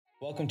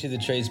Welcome to the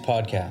Trades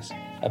Podcast,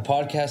 a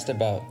podcast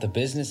about the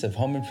business of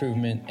home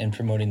improvement and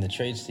promoting the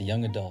trades to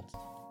young adults.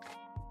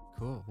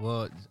 Cool.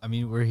 Well, I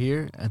mean, we're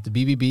here at the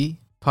BBB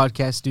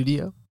podcast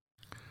studio.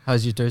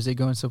 How's your Thursday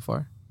going so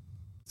far?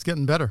 It's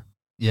getting better.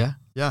 Yeah?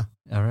 Yeah.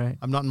 All right.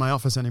 I'm not in my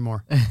office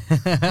anymore.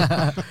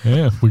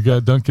 Yeah, we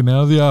got Duncan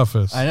out of the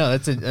office. I know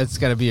that's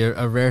got to be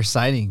a rare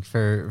sighting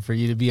for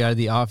you to be out of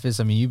the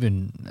office. I mean, you've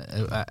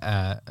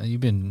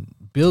been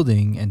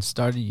building and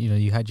started.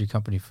 You had your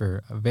company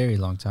for a very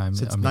long time.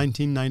 Since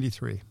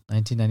 1993.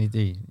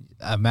 1993.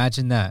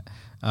 Imagine that.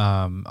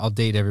 I'll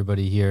date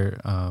everybody here.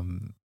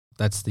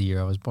 That's the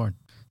year I was born.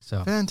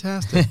 So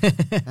fantastic.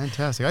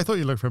 Fantastic. I thought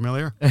you looked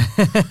familiar.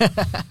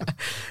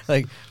 So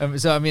I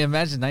mean,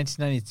 imagine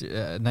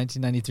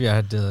 1993. I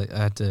had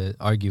to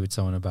argue with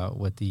someone about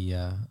what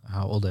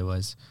how old I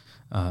was.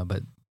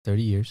 But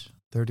 30 years.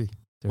 30.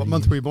 What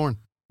month were you born?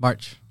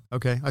 March.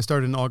 Okay. I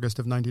started in August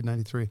of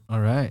 1993. All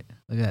right.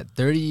 Look at that.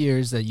 30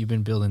 years that you've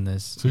been building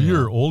this. So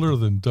you're older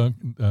than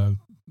Duncan's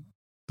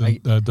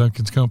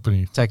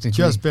company. Technically.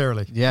 Just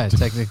barely. Yeah,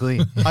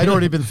 technically. I'd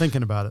already been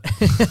thinking about it.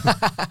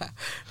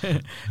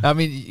 I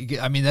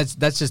mean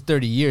that's just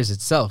 30 years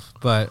itself.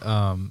 But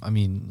I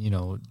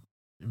mean,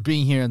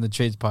 being here on the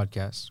Trades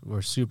Podcast,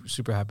 we're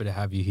super happy to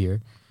have you here.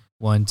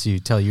 One, to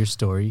tell your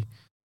story,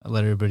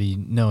 let everybody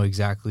know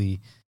exactly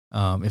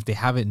if they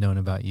haven't known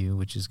about you,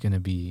 which is going to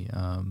be,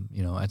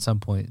 at some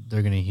point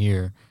they're going to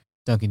hear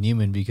Duncan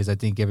Newman, because I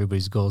think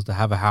everybody's goal is to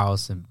have a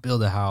house and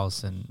build a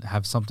house and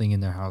have something in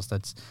their house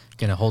that's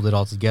going to hold it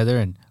all together.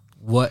 And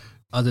what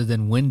other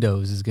than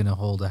windows is going to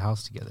hold a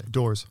house together?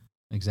 Doors.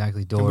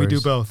 Exactly, doors. And we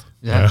do both.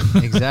 Yeah.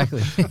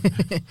 Exactly.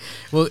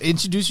 Well,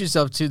 introduce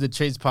yourself to the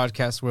Trades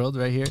Podcast world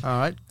right here. All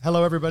right.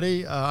 Hello,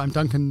 everybody. I'm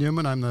Duncan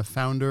Newman. I'm the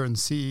founder and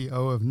CEO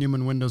of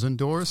Newman Windows and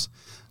Doors.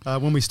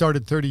 When we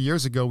started 30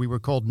 years ago, we were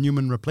called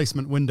Newman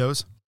Replacement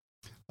Windows.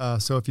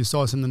 So if you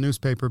saw us in the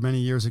newspaper many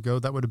years ago,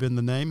 that would have been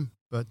the name.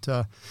 But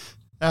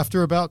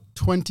after about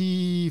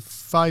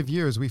 25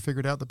 years, we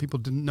figured out that people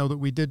didn't know that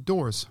we did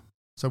doors.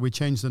 So we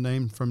changed the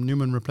name from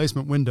Newman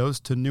Replacement Windows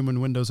to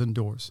Newman Windows and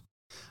Doors.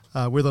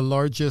 We're the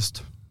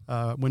largest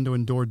window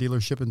and door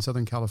dealership in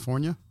Southern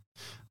California.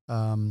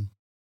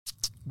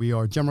 We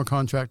are general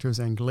contractors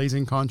and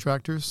glazing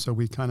contractors, so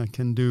we kind of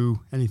can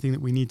do anything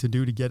that we need to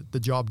do to get the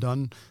job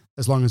done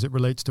as long as it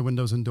relates to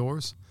windows and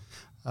doors.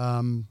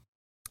 I've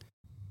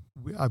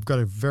got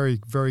a very,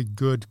 very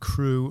good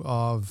crew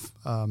of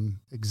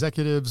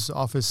executives,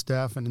 office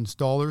staff, and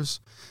installers.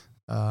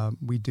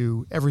 We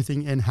do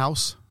everything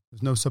in-house.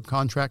 There's no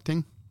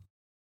subcontracting.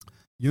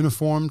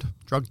 Uniformed,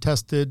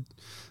 drug-tested,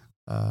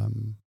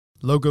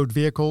 logoed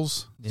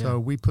vehicles. Yeah. So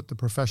we put the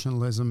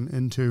professionalism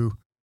into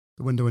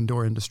the window and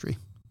door industry.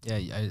 Yeah,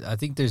 I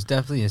think there's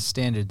definitely a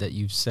standard that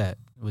you've set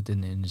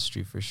within the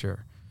industry for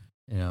sure.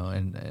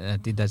 And I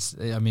think that's,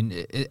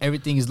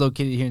 everything is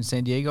located here in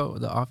San Diego,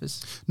 the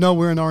office? No,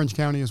 we're in Orange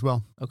County as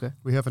well. Okay.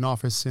 We have an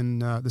office in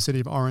the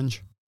city of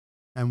Orange,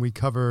 and we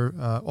cover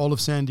all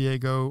of San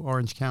Diego,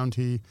 Orange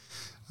County.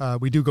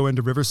 We do go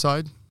into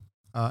Riverside,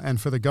 and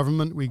for the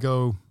government, we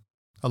go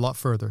a lot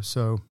further.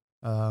 So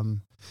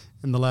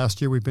in the last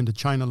year, we've been to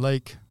China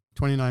Lake,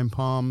 29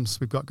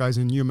 Palms. We've got guys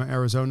in Yuma,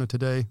 Arizona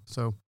today.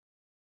 So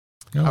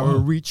our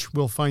reach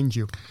will find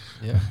you.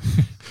 Yeah.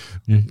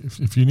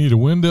 If you need a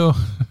window,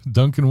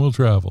 Duncan will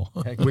travel.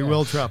 We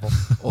will travel.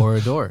 Or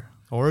a door.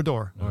 Or a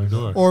door. Or a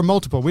door. Or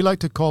multiple. We like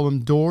to call them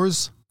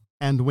doors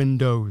and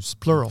windows,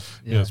 plural.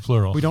 Yeah. Yes,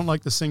 plural. We don't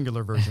like the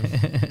singular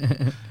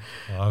version.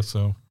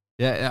 Awesome.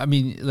 Yeah, I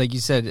mean, like you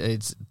said,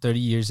 it's 30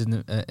 years in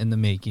the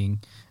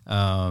making.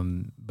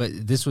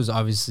 But this was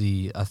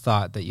obviously a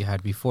thought that you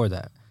had before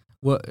that.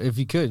 What, if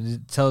you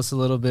could, tell us a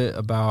little bit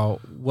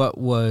about what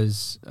were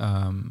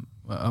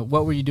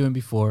you doing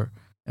before,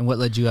 and what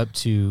led you up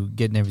to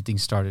getting everything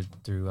started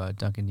through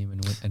Duncan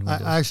Newman and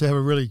Windows? I actually have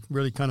a really,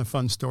 really kind of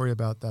fun story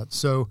about that.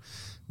 So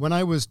when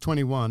I was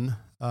 21,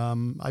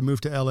 I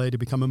moved to LA to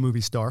become a movie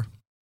star,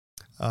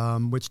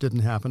 which didn't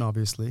happen,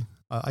 obviously.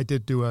 I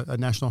did do a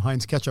National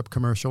Heinz ketchup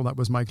commercial. That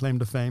was my claim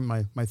to fame,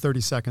 my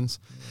 30 seconds.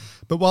 Yeah.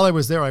 But while I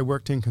was there, I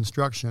worked in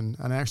construction,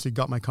 and I actually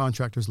got my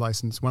contractor's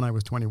license when I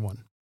was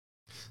 21.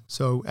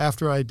 So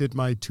after I did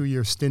my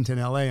 2-year stint in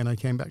LA and I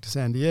came back to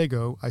San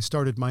Diego, I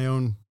started my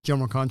own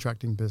general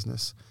contracting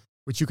business,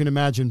 which you can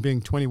imagine,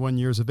 being 21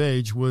 years of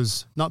age,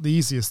 was not the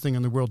easiest thing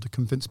in the world to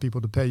convince people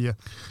to pay you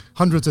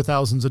hundreds of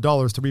thousands of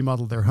dollars to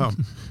remodel their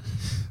home.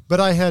 But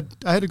I had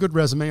a good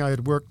resume. I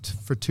had worked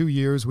for 2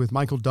 years with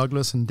Michael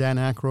Douglas and Dan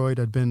Aykroyd.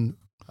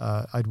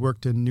 I'd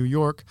worked in New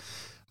York,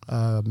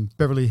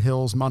 Beverly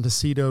Hills,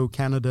 Montecito,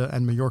 Canada,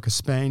 and Mallorca,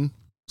 Spain.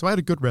 So I had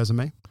a good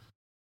resume.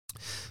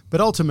 But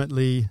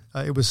ultimately,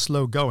 it was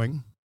slow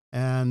going.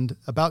 And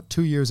about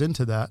 2 years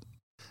into that,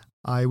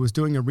 I was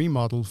doing a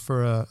remodel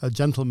for a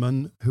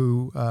gentleman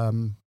who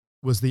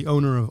was the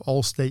owner of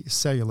Allstate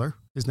Cellular.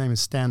 His name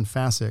is Stan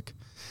Fassick,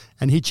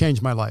 and he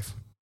changed my life.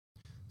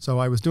 So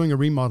I was doing a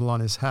remodel on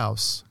his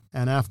house,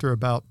 and after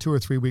about 2 or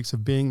 3 weeks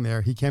of being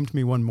there, he came to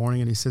me one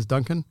morning and he says,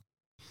 "Duncan,"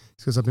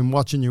 he says, "I've been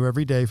watching you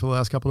every day for the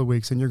last couple of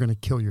weeks, and you're going to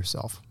kill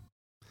yourself."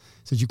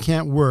 He says, you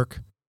can't work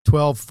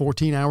 12,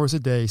 14 hours a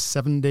day,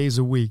 7 days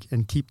a week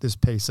and keep this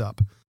pace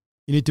up.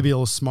 You need to be a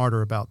little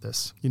smarter about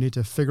this. You need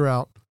to figure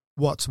out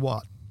what's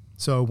what.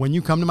 So when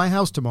you come to my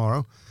house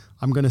tomorrow,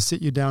 I'm going to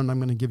sit you down and I'm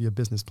going to give you a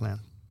business plan.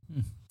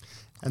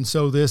 And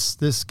so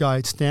this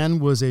guy, Stan,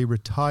 was a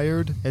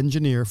retired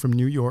engineer from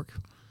New York.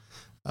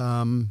 He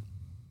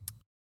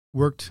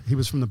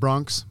was from the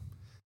Bronx,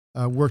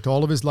 worked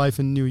all of his life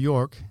in New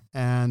York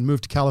and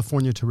moved to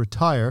California to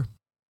retire,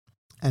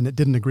 and it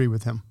didn't agree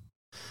with him.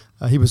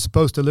 He was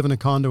supposed to live in a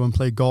condo and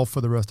play golf for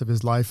the rest of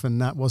his life,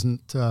 and that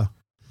wasn't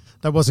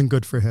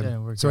good for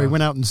him. So he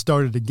went out and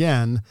started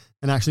again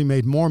and actually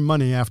made more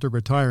money after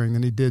retiring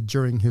than he did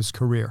during his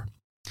career.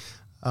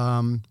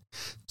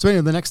 So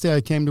anyway, the next day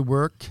I came to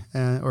work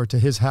or to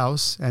his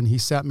house, and he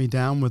sat me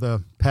down with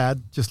a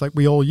pad just like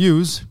we all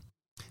use,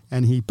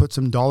 and he put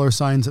some dollar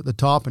signs at the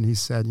top, and he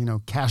said,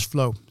 cash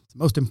flow, it's the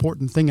most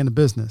important thing in a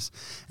business.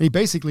 And he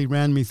basically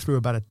ran me through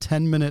about a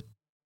 10-minute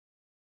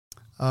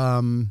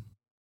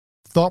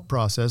thought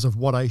process of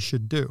what I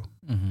should do.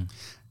 Mm-hmm.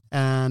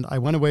 And I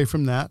went away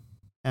from that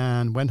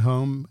and went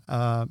home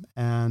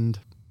and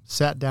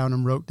sat down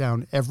and wrote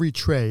down every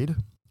trade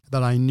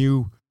that I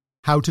knew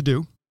how to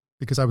do,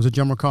 because I was a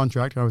general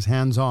contractor. I was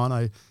hands-on.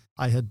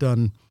 I had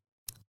done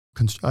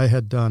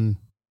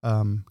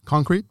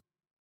concrete.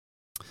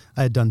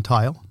 I had done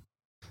tile,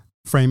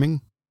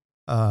 framing,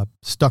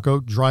 stucco,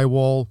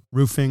 drywall,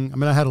 roofing. I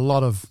mean, I had a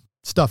lot of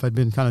stuff. I'd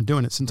been kind of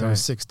doing it since I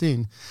was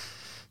 16.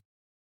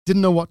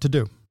 Didn't know what to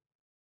do.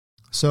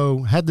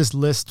 So had this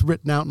list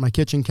written out on my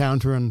kitchen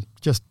counter and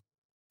just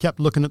kept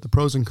looking at the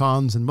pros and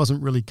cons and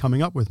wasn't really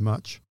coming up with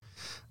much.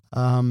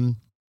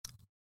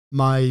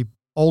 My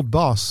old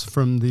boss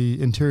from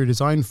the interior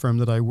design firm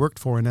that I worked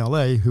for in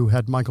LA, who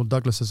had Michael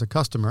Douglas as a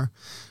customer,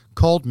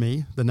 called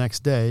me the next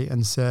day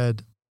and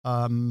said,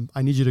 I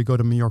need you to go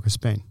to Mallorca,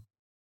 Spain.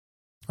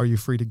 Are you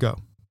free to go?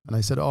 And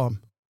I said,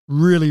 I'm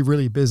really,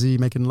 really busy,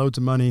 making loads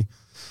of money.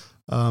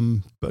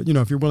 But,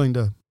 if you're willing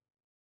to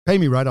pay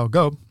me right, I'll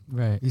go.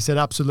 Right. He said,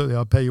 absolutely,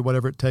 I'll pay you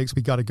whatever it takes.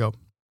 We got to go.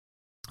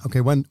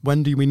 Okay,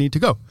 when do we need to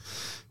go?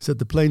 He said,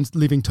 the plane's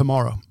leaving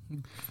tomorrow.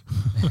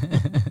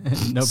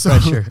 No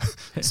pressure.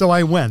 So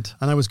I went,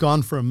 and I was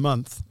gone for a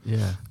month.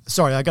 Yeah.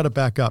 Sorry, I got to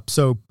back up.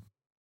 So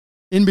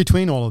in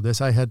between all of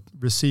this, I had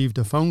received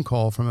a phone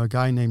call from a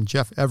guy named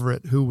Jeff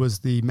Everett, who was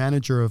the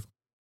manager of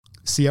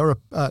Sierra,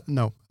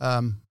 what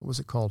was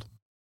it called?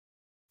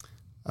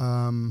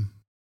 Pre-hung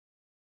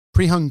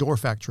door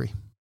factory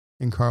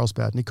in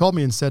Carlsbad. And he called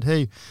me and said,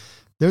 hey,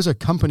 there's a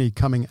company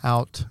coming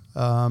out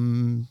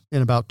in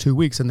about 2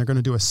 weeks, and they're going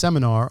to do a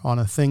seminar on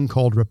a thing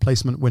called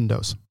replacement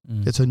windows.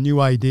 It's a new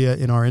idea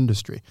in our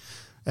industry,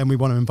 and we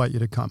want to invite you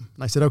to come.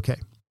 And I said, okay.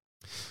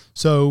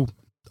 So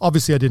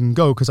obviously I didn't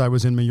go because I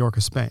was in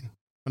Mallorca, Spain.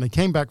 When I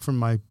came back from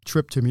my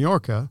trip to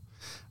Mallorca,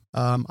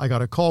 I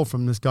got a call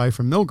from this guy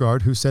from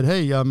Milgard who said,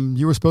 hey,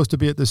 you were supposed to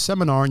be at this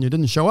seminar and you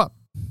didn't show up.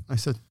 I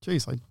said,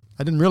 geez, I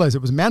didn't realize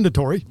it was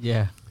mandatory.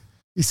 Yeah.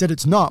 He said,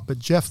 it's not, but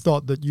Jeff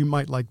thought that you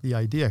might like the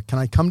idea. Can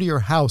I come to your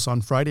house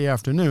on Friday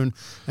afternoon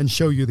and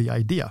show you the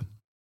idea?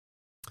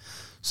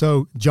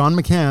 So John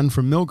McCann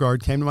from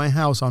Milgard came to my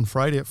house on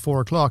Friday at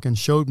 4:00 and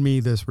showed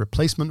me this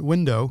replacement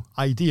window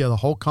idea, the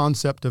whole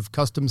concept of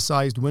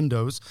custom-sized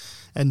windows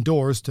and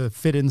doors to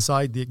fit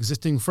inside the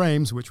existing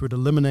frames, which would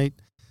eliminate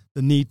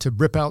the need to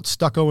rip out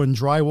stucco and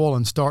drywall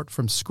and start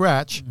from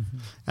scratch. Mm-hmm.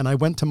 And I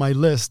went to my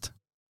list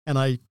and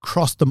I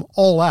crossed them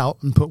all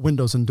out and put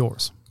windows and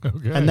doors.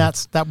 Okay. And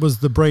that was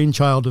the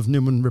brainchild of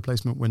Newman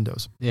Replacement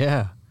Windows.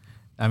 Yeah.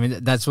 I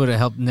mean, that's what it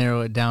helped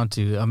narrow it down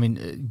to. I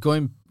mean,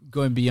 going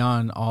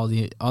beyond all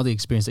the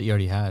experience that you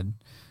already had,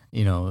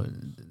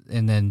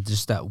 and then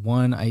just that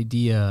one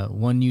idea,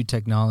 one new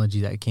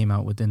technology that came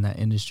out within that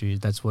industry,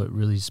 that's what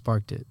really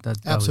sparked it. That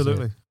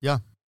Absolutely. Was it. Yeah.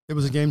 It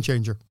was a game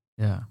changer.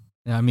 Yeah.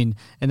 I mean,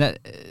 and that,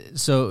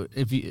 so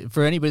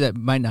for anybody that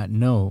might not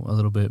know a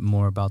little bit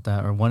more about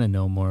that or want to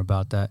know more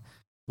about that,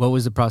 what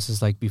was the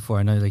process like before?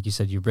 I know, like you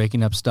said, you're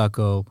breaking up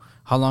stucco.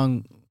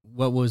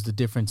 What was the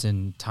difference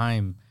in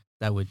time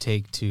that would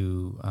take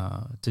to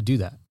do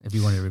that if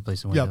you wanted to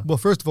replace a window? Yeah, well,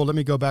 first of all, let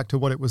me go back to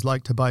what it was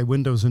like to buy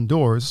windows and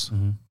doors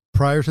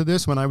prior to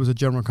this when I was a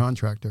general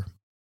contractor.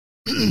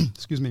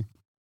 Excuse me.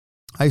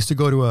 I used to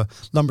go to a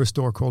lumber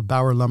store called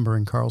Bauer Lumber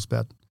in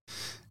Carlsbad,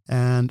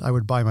 and I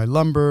would buy my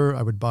lumber,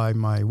 I would buy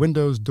my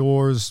windows,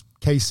 doors,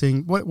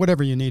 casing,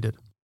 whatever you needed.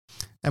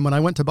 And when I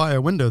went to buy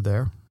a window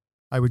there,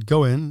 I would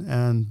go in,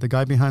 and the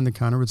guy behind the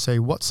counter would say,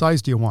 what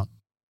size do you want?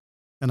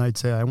 And I'd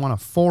say, I want a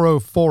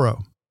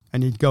 4040.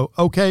 And he'd go,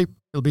 okay,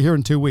 it'll be here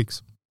in 2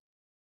 weeks.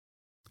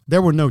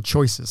 There were no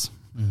choices.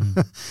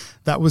 Mm-hmm.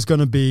 That was going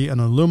to be an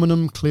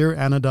aluminum, clear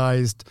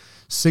anodized,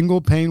 single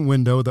pane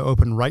window that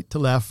opened right to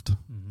left,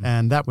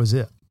 and that was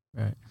it.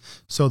 Right.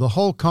 So the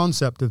whole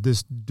concept of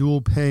this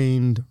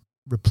dual-paned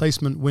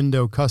replacement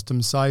window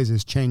custom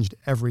sizes changed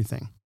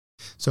everything.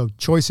 So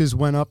choices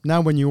went up.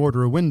 Now when you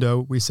order a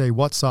window, we say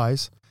what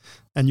size,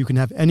 and you can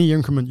have any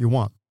increment you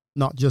want,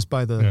 not just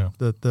by the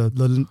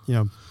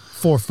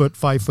 4 foot,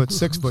 5 foot,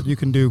 6 foot. You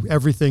can do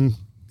everything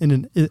in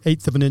an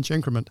 1/8 of an inch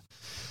increment.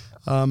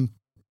 Do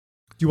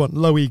you want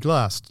low E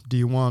glass? Do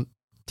you want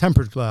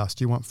tempered glass?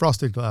 Do you want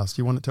frosted glass?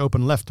 Do you want it to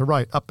open left to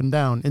right, up and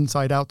down,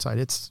 inside, outside?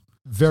 It's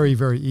very,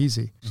 very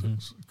easy. So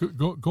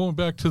going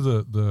back to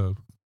the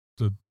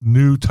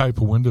new type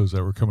of windows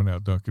that were coming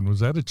out, Duncan, was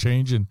that a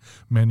change in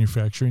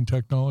manufacturing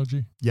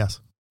technology?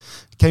 Yes.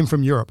 It came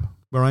from Europe,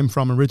 where I'm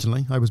from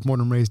originally. I was born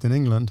and raised in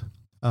England.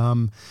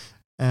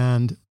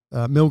 And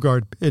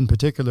Milgard, in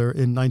particular,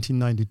 in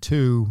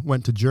 1992,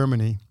 went to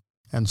Germany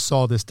and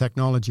saw this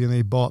technology, and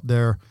they bought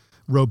their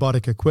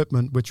robotic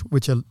equipment, which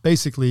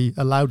basically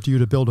allowed you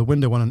to build a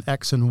window on an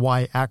X and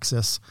Y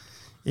axis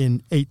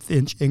in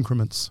 1/8-inch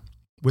increments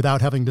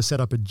without having to set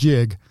up a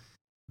jig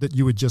that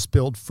you would just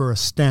build for a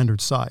standard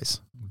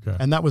size. Okay.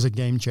 And that was a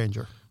game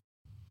changer.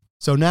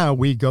 So now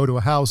we go to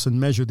a house and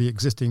measure the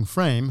existing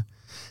frame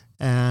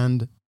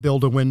and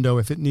build a window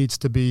if it needs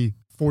to be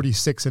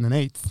 46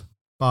 1/8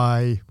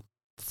 by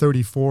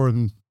 34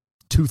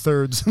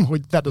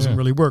 2/3. That doesn't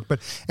really work. But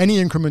any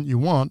increment you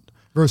want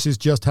versus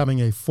just having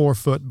a 4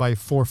 foot by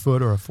 4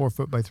 foot or a 4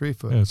 foot by 3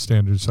 foot. Yeah,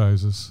 standard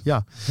sizes.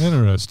 Yeah.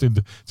 Interesting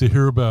to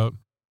hear about,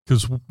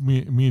 because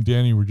me and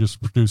Danny were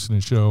just producing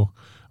a show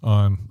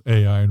on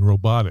AI and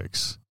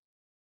robotics.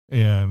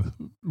 And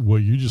what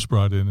you just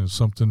brought in is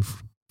something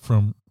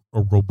from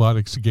a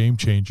robotics game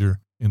changer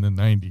in the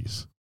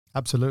 90s.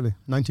 Absolutely.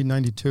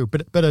 1992.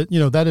 But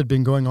that had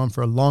been going on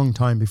for a long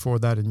time before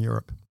that in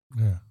Europe.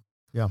 Yeah.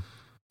 Yeah.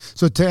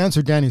 So to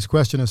answer Danny's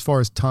question, as far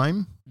as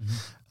time,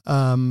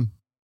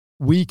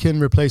 we can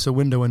replace a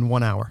window in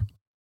 1 hour,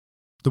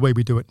 the way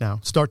we do it now,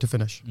 start to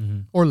finish,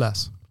 or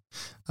less.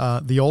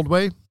 The old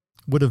way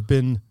would have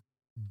been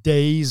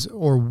days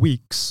or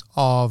weeks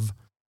of,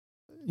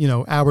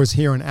 hours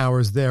here and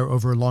hours there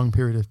over a long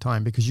period of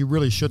time, because you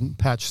really shouldn't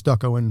patch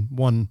stucco in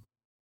one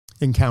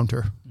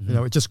encounter.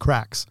 It just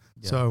cracks.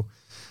 Yeah. So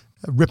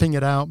ripping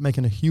it out,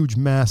 making a huge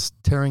mess,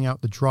 tearing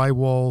out the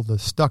drywall, the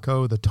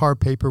stucco, the tar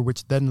paper,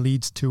 which then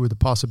leads to the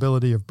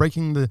possibility of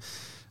breaking the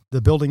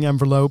building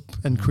envelope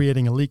and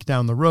creating a leak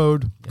down the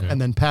road,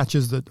 and then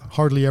patches that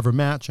hardly ever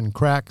match and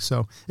crack.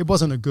 So it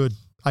wasn't a good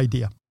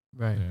idea.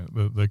 Right.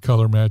 Yeah, the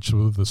color match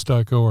with the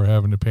stucco, or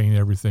having to paint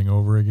everything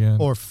over again.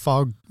 Or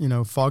fog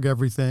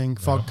everything,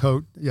 fog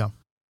coat. Yeah.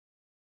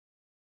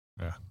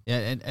 Yeah,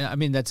 and I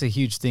mean, that's a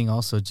huge thing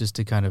also, just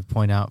to kind of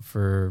point out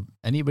for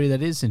anybody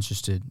that is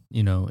interested,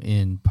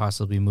 in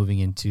possibly moving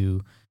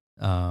into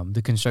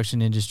the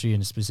construction industry,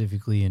 and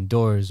specifically in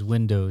doors,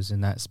 windows,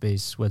 in that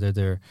space, whether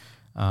they're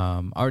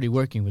already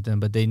working with them,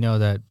 but they know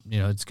that,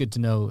 it's good to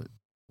know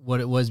what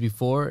it was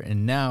before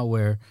and now,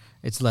 where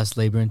it's less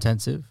labor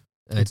intensive.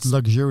 It's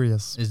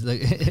luxurious. It's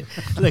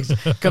like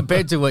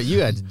compared to what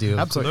you had to do.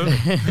 Absolutely.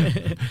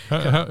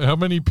 How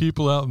many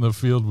people out in the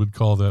field would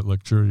call that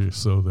luxurious?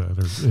 So that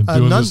are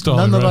doing none,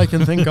 installing, none that right? I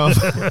can think of.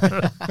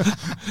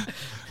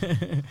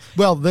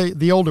 Well,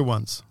 the older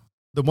ones,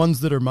 the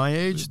ones that are my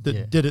age,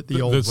 that did it the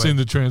old way. That's in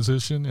the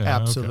transition. Yeah,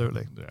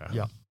 absolutely. Okay.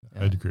 Yeah.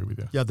 I'd agree with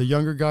you. Yeah, the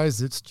younger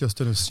guys, it's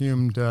just an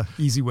assumed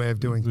easy way of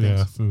doing things.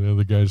 Yeah, the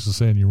other guys are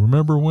saying, "You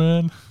remember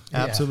when?"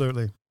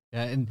 Absolutely.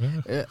 Yeah, and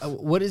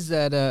what is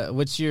that?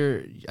 What's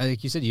your?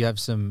 Like you said, you have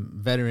some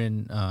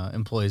veteran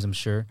employees, I'm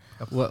sure.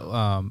 Yep. What?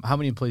 How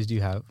many employees do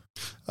you have?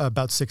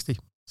 About 60.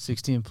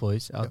 60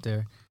 employees out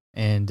there,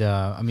 and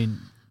I mean,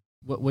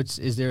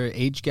 is there an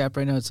age gap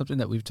right now? It's something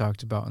that we've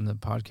talked about on the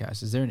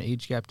podcast. Is there an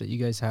age gap that you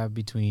guys have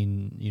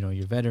between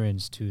your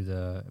veterans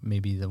to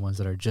maybe the ones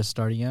that are just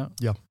starting out?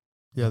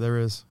 Yeah, there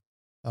is.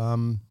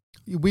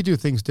 We do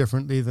things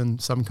differently than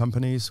some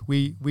companies.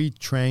 We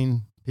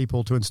train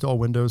people to install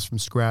windows from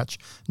scratch.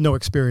 No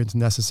experience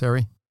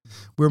necessary.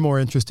 We're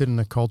more interested in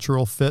a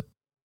cultural fit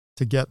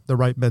to get the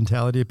right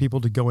mentality of people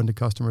to go into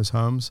customers'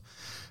 homes.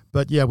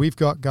 But yeah, we've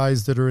got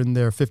guys that are in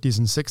their 50s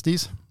and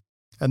 60s,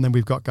 and then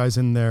we've got guys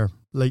in their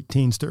late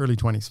teens to early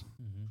 20s.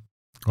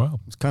 Wow.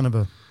 It's kind of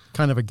a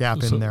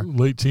gap in there.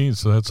 Late teens,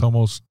 so that's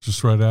almost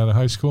just right out of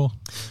high school?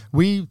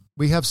 We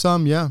have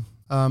some, yeah.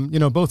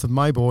 Both of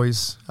my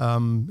boys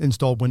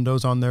installed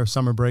windows on their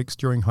summer breaks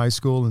during high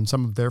school, and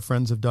some of their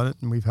friends have done it.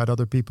 And we've had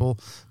other people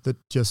that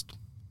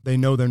they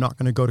know they're not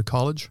going to go to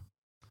college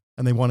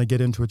and they want to get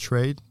into a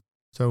trade.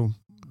 So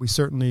we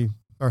certainly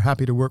are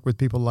happy to work with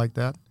people like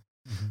that.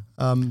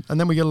 And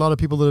then we get a lot of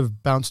people that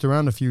have bounced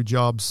around a few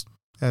jobs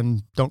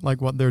and don't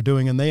like what they're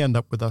doing, and they end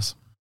up with us.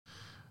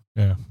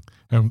 Yeah.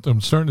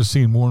 I'm starting to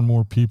see more and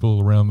more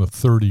people around the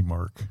 30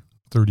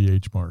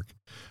 age mark.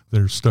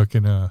 They're stuck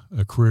in a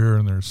career,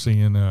 and they're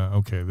seeing,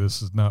 okay,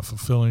 this is not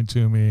fulfilling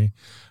to me.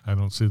 I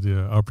don't see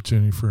the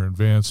opportunity for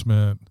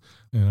advancement.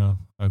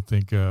 I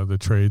think the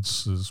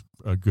trades is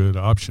a good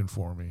option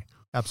for me.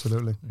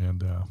 Absolutely.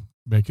 And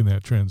making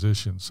that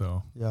transition.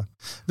 So yeah,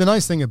 the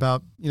nice thing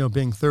about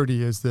being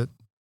 30 is that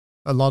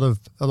a lot of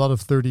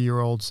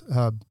 30-year-olds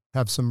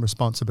have some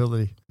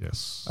responsibility.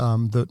 Yes.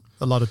 That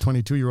a lot of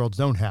 22-year-olds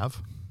don't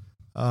have,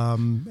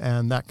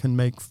 and that can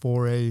make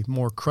for a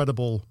more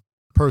credible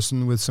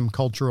person with some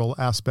cultural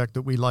aspect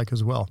that we like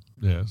as well.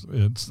 Yes,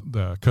 it's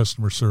the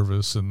customer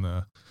service and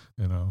the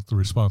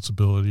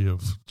responsibility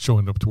of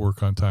showing up to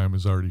work on time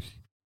is already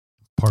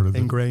part of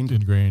ingrained.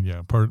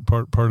 Yeah,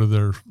 part of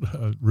their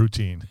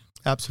routine.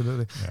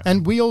 Absolutely. Yeah.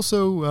 And we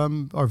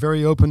also are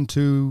very open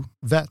to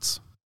vets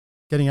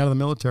getting out of the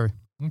military.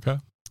 Okay.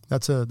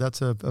 That's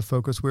a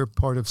focus. We're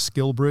part of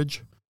Skill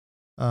Bridge,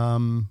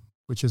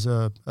 which is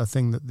a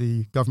thing that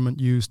the government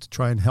used to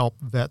try and help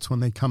vets when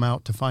they come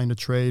out to find a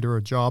trade or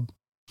a job.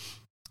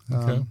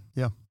 Okay.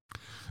 Yeah.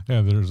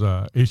 Yeah, there's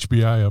a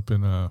HBI up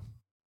in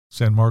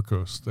San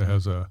Marcos that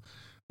has a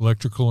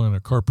electrical and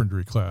a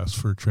carpentry class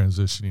for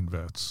transitioning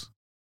vets.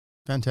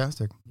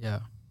 Fantastic. Yeah.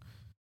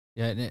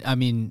 Yeah. And I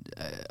mean,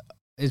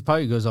 it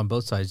probably goes on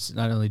both sides,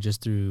 not only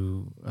just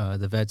through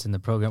the vets in the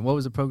program. What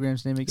was the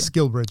program's name again?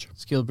 Skill Bridge.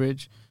 Skill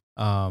Bridge,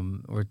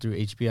 or through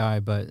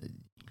HBI. But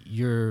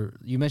you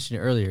mentioned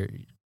it earlier.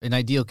 An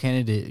ideal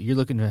candidate, you're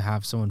looking to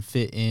have someone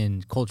fit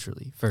in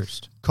culturally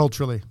first.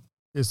 Culturally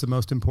is the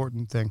most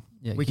important thing.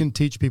 Yeah, we can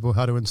teach people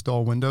how to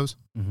install windows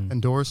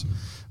and doors,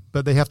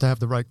 but they have to have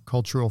the right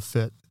cultural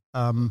fit.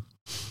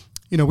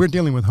 We're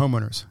dealing with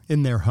homeowners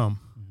in their home.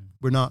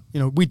 We're not,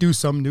 we do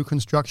some new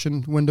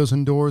construction windows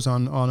and doors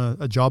on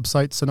a job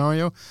site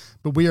scenario,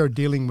 but we are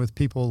dealing with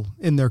people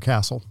in their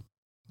castle.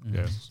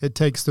 Yes. It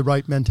takes the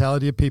right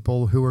mentality of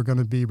people who are going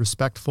to be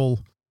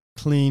respectful,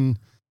 clean,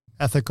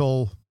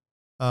 ethical,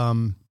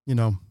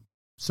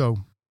 so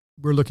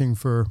we're looking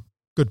for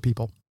good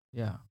people.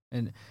 Yeah.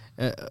 And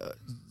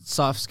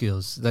soft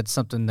skills, that's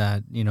something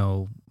that,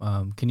 can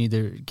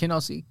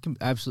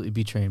absolutely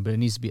be trained, but it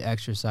needs to be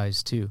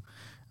exercised too.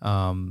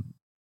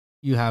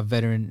 You have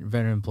veteran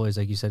employees,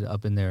 like you said,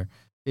 up in their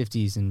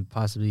 50s and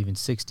possibly even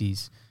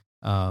 60s.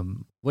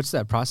 What's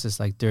that process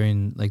like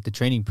during like the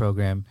training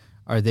program?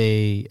 Are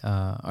they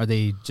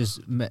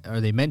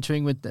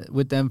mentoring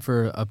with them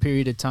for a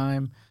period of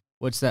time?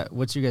 What's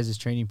your guys'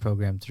 training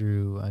program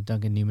through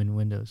Duncan Newman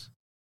Windows?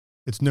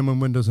 It's Newman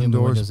Windows and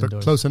Doors,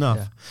 but close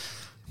enough.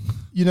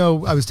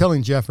 Yeah. I was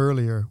telling Jeff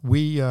earlier,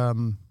 we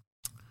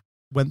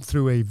went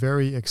through a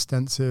very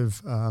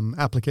extensive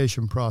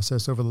application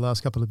process over the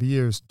last couple of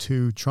years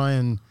to try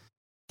and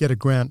get a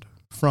grant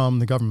from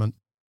the government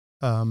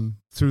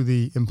through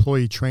the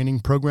employee training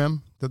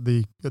program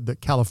that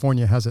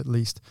California has at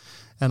least.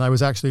 And I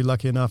was actually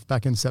lucky enough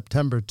back in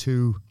September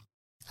to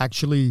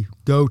actually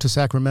go to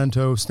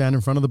Sacramento, stand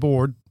in front of the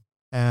board,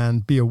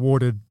 and be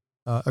awarded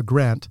a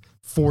grant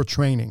for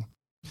training.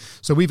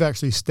 So we've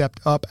actually stepped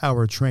up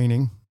our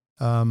training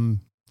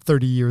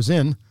 30 years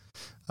in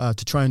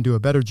to try and do a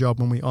better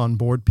job when we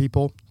onboard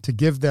people, to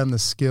give them the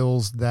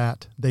skills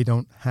that they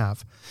don't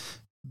have.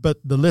 But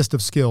the list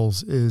of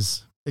skills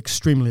is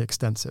extremely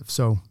extensive.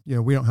 So,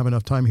 we don't have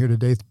enough time here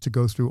today to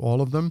go through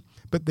all of them,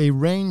 but they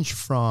range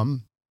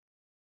from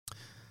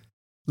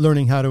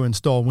learning how to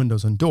install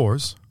windows and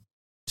doors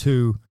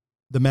to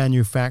the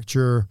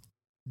manufacturer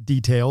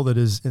detail that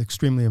is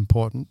extremely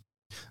important.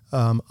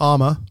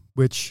 AMA,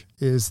 which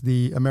is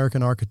the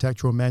American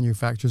Architectural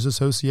Manufacturers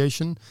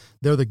Association,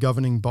 they're the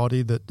governing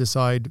body that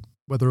decide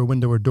whether a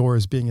window or door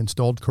is being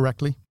installed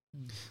correctly,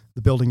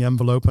 the building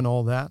envelope and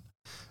all that.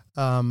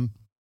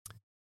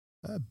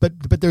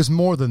 But there's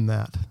more than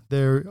that.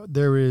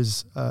 There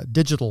is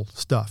digital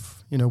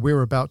stuff.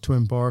 We're about to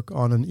embark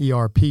on an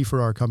ERP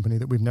for our company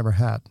that we've never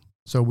had.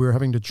 So we're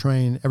having to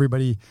train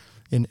everybody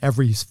in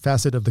every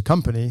facet of the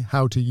company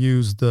how to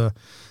use the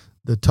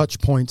touch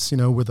points,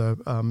 with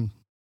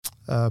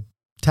a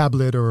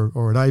tablet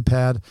or an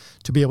iPad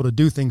to be able to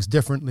do things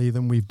differently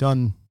than we've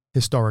done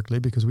historically,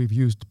 because we've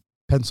used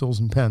pencils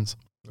and pens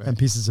and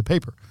pieces of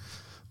paper.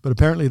 But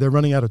apparently they're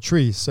running out of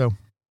trees, so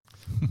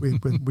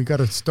we got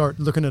to start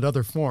looking at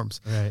other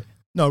forms. Right.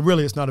 No,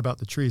 really, it's not about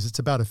the trees. It's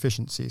about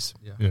efficiencies.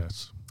 Yeah.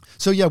 Yes.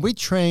 So, we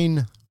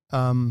train,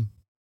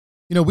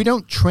 we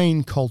don't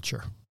train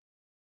culture,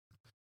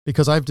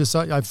 because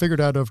I've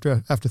figured out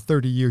after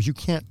 30 years, you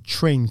can't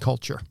train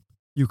culture.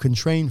 You can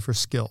train for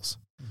skills.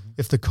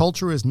 If the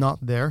culture is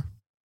not there,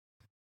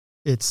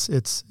 it's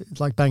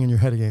like banging your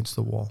head against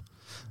the wall.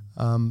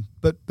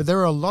 But there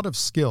are a lot of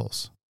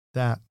skills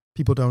that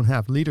people don't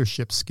have,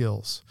 leadership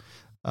skills.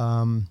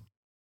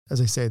 As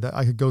I say, that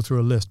I could go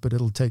through a list, but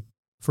it'll take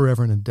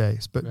forever and a day.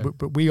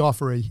 But we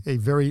offer a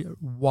very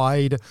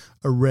wide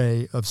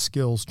array of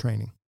skills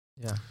training.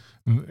 Yeah.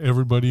 And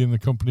everybody in the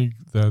company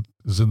that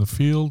is in the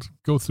field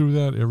go through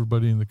that?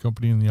 Everybody in the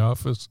company in the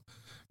office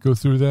go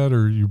through that,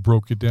 or you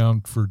broke it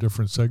down for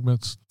different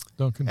segments,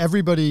 Duncan?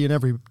 Everybody in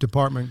every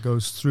department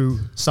goes through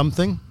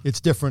something.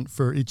 It's different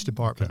for each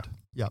department. Okay.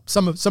 Yeah.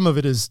 Some of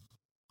it is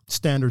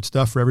standard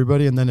stuff for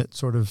everybody, and then it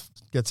sort of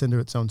gets into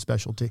its own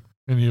specialty.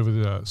 Any of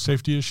the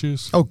safety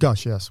issues? Oh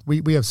gosh, yes.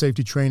 We have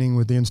safety training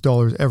with the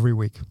installers every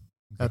week.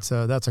 That's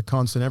a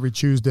constant. Every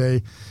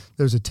Tuesday,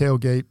 there's a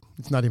tailgate.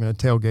 It's not even a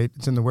tailgate.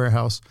 It's in the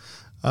warehouse,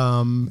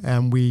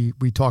 and we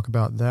talk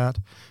about that.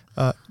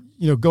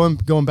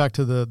 Going back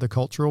to the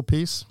cultural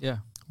piece. Yeah.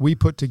 We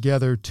put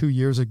together 2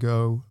 years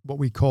ago what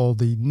we call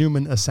the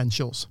Newman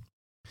Essentials,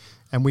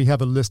 and we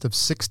have a list of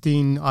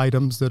 16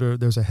 items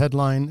there's a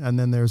headline, and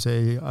then there's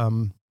a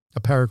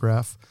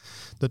paragraph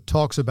that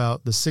talks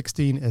about the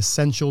 16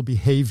 essential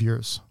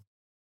behaviors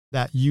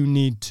that you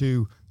need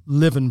to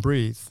live and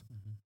breathe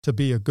to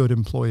be a good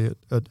employee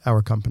at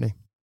our company.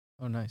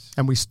 Oh, nice.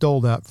 And we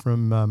stole that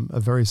from a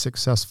very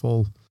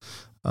successful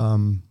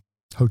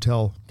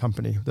hotel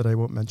company that I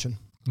won't mention.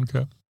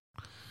 Okay.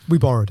 We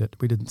borrowed it.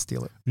 We didn't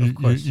steal it, of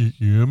course.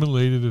 You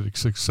emulated a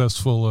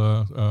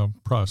successful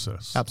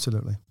process.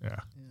 Absolutely. Yeah.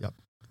 Yep.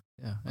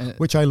 Yeah.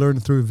 Which I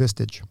learned through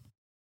Vistage.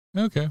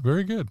 Okay,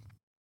 very good.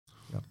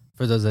 Yep.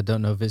 For those that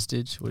don't know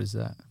Vistage, what is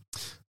that?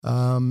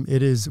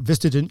 It is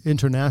Vistage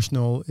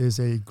International is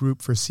a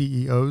group for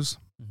CEOs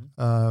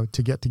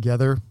to get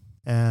together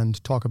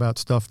and talk about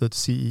stuff that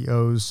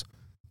CEOs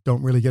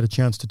don't really get a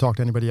chance to talk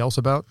to anybody else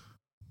about,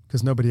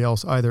 because nobody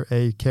else either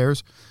A,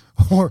 cares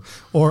or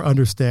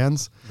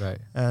understands. Right.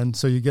 And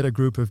so you get a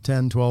group of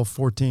 10, 12,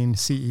 14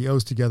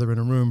 CEOs together in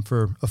a room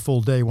for a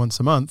full day once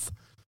a month,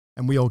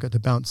 and we all get to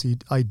bounce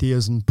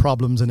ideas and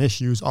problems and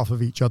issues off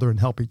of each other and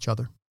help each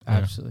other.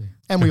 Absolutely.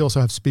 And we also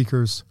have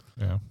speakers.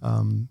 Yeah.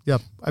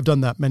 I've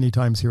done that many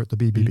times here at the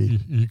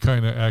BBB. You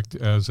kind of act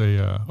as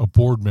a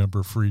board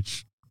member for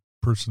each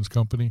person's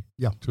company.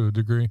 Yeah. To a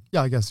degree.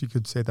 Yeah, I guess you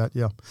could say that.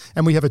 Yeah.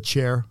 And we have a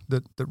chair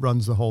that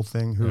runs the whole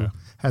thing who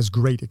has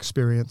great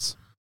experience.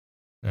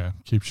 Yeah.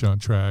 Keeps you on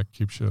track.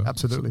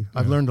 Absolutely. Yeah.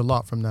 I've learned a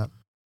lot from that.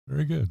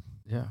 Very good.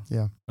 Yeah.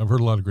 Yeah. I've heard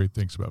a lot of great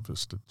things about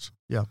Vistage.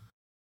 Yeah.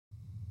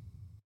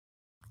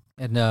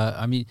 And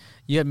I mean,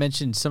 you had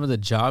mentioned some of the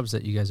jobs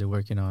that you guys are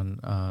working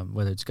on,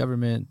 whether it's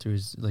government, through,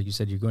 like you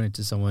said, you're going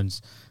into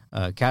someone's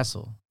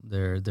castle,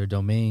 their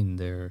domain,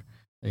 the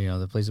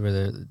place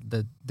where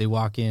they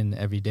walk in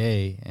every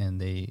day and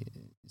they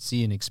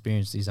see and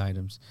experience these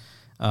items.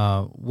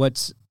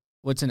 What's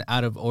an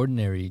out of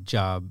ordinary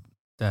job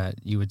that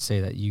you would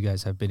say that you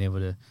guys have been able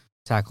to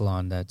tackle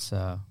on that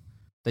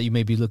you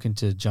may be looking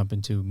to jump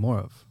into more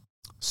of?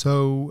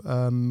 So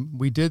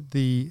we did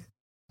the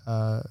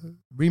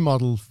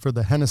remodel for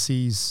the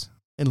Hennessy's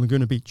in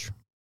Laguna Beach,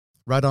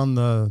 right on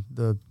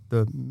the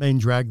main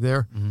drag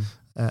there. Mm-hmm.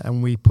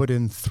 And we put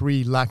in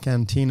 3 La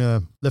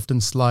Cantina lift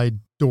and slide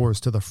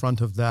doors to the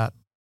front of that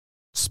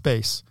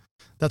space.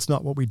 That's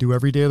not what we do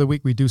every day of the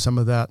week. We do some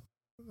of that.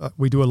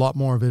 We do a lot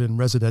more of it in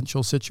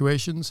residential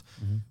situations.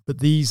 Mm-hmm. But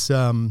these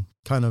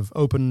kind of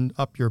open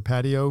up your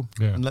patio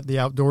and let the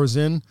outdoors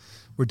in.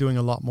 We're doing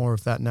a lot more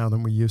of that now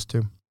than we used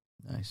to.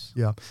 Nice.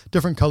 Yeah.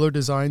 Different color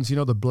designs.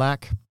 The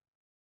black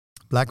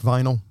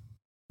vinyl,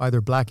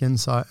 either black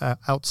inside,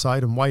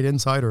 outside and white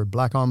inside, or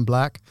black on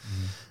black,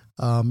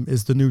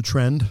 is the new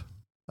trend.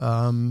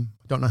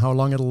 Don't know how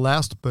long it'll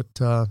last, but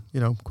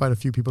quite a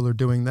few people are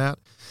doing that.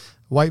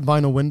 White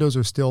vinyl windows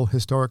are still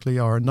historically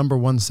our number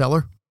one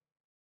seller,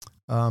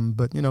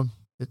 but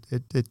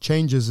it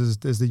changes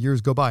as the years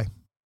go by.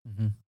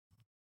 Mm-hmm.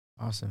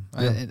 Awesome.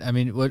 Yeah. I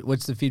mean,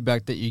 what's the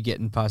feedback that you're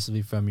getting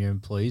possibly from your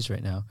employees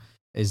right now?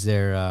 Is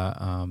there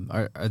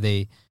are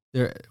they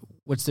there?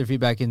 What's their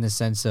feedback in the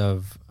sense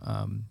of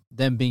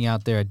them being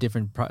out there at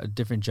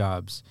different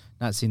jobs,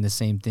 not seeing the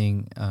same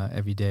thing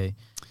every day?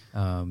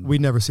 We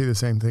never see the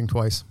same thing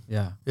twice.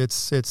 Yeah,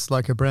 it's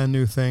like a brand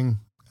new thing.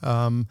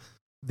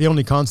 The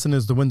only constant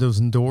is the windows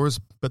and doors,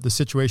 but the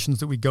situations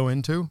that we go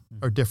into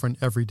are different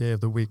every day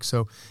of the week.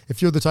 So if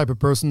you're the type of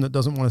person that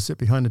doesn't want to sit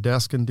behind a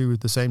desk and do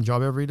the same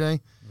job every day,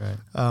 right,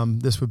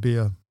 this would be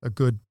a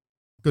good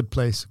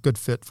place, good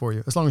fit for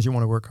you, as long as you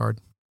want to work hard.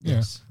 Yeah.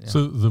 Yes. Yeah.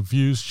 So the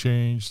views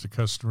change, the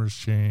customers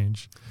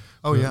change.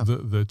 Oh, yeah.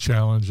 The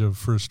challenge of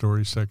first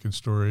story, second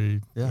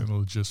story, and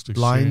logistics.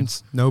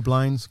 Blinds, no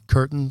blinds,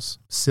 curtains,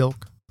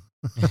 silk,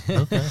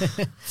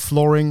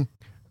 flooring,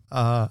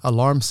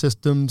 alarm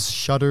systems,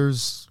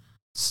 shutters.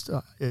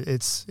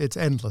 It's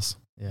endless.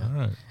 Yeah. All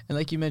right. And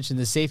like you mentioned,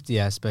 the safety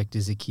aspect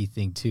is a key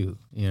thing too.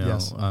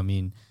 Yes. I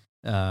mean,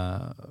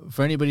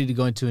 for anybody to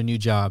go into a new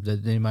job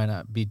that they might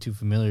not be too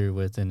familiar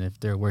with, and if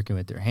they're working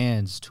with their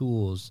hands,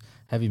 tools,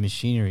 heavy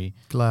machinery,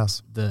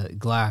 the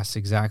glass,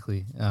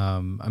 exactly. I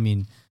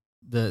mean,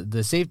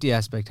 the safety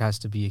aspect has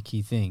to be a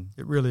key thing.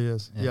 It really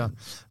is. Yeah.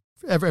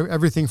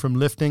 Everything from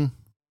lifting,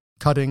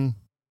 cutting,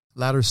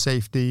 ladder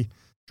safety,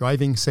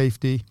 driving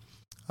safety.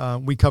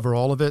 We cover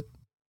all of it.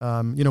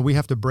 We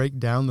have to break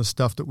down the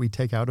stuff that we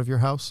take out of your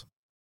house.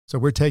 So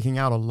we're taking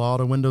out a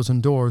lot of windows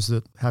and doors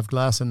that have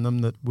glass in them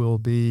that will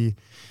be,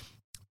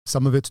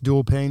 some of it's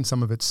dual pane,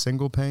 some of it's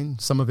single pane,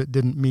 some of it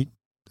didn't meet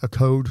a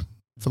code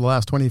for the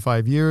last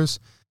 25 years.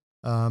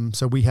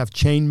 So we have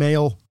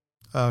chainmail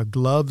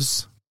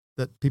gloves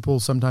that people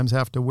sometimes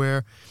have to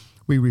wear.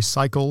 We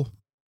recycle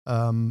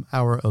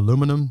our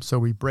aluminum, so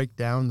we break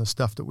down the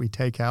stuff that we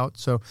take out.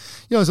 So,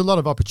 there's a lot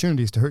of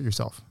opportunities to hurt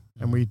yourself.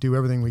 And we do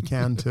everything we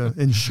can to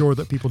ensure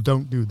that people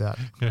don't do that.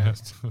 Yeah,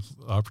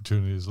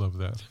 opportunities, love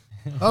that.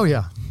 Oh,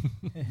 yeah.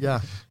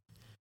 Yeah.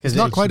 It's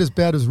not quite as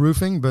bad as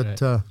roofing,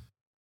 but,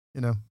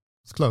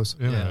 it's close.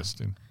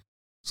 Interesting. Yeah.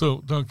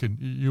 So, Duncan,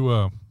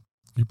 you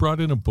brought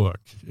in a book,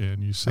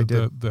 and you said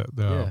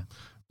that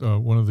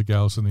one of the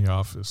gals in the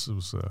office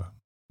was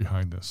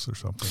behind this or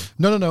something.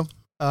 No.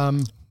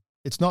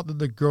 It's not that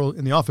the girl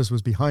in the office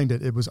was behind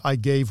it. It was I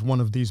gave one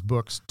of these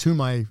books to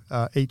my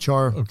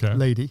HR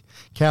lady,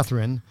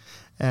 Catherine,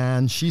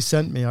 and she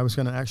sent me, I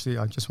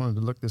just wanted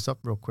to look this up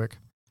real quick.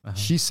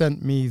 She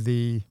sent me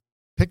the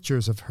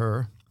pictures of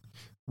her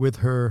with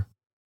her,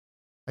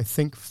 I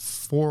think,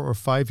 4 or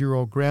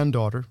 5-year-old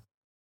granddaughter,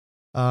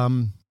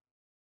 Reading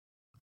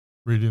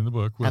the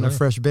book. and a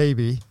fresh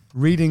baby,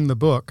 reading the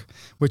book,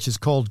 which is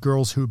called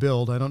Girls Who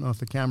Build. I don't know if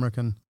the camera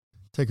can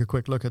take a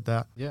quick look at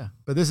that. Yeah.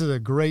 But this is a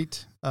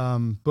great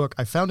book.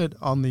 I found it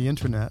on the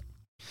internet,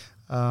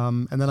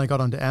 and then I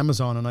got onto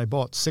Amazon, and I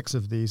bought 6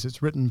 of these.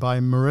 It's written by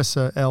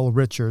Marissa L.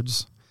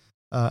 Richards,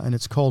 and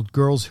it's called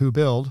Girls Who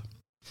Build.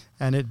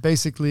 And it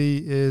basically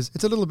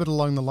it's a little bit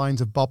along the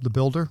lines of Bob the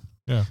Builder.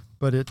 Yeah.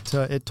 But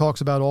it talks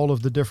about all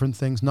of the different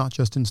things, not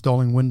just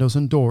installing windows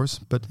and doors,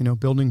 but,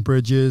 building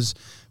bridges,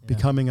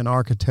 becoming an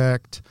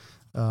architect.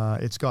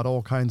 It's got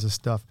all kinds of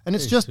stuff. And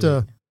it's just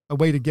a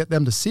way to get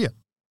them to see it.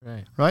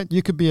 Right?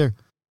 You could be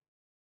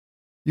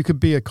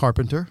a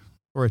carpenter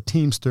or a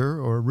teamster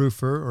or a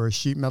roofer or a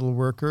sheet metal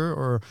worker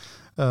or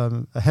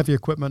a heavy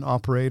equipment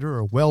operator or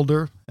a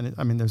welder.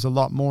 And there's a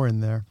lot more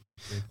in there.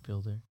 Big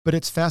builder. But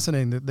it's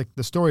fascinating.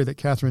 The story that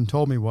Catherine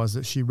told me was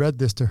that she read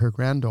this to her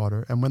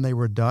granddaughter, and when they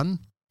were done,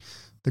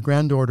 the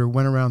granddaughter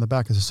went around the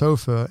back of the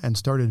sofa and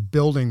started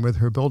building with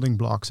her building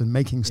blocks and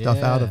making stuff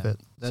out of it.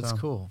 That's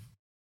cool.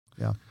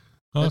 Yeah.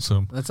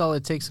 Awesome. That's all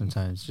it takes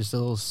sometimes. Just a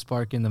little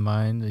spark in the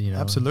mind,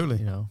 Absolutely.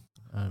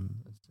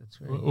 That's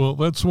great. Well,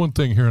 that's one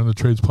thing here on the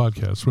Trades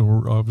Podcast, when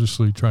we're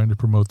obviously trying to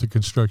promote the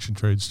construction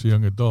trades to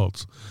young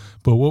adults.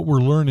 But what we're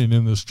learning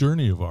in this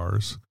journey of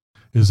ours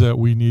is that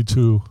we need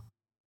to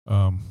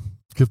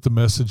get the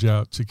message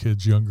out to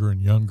kids younger and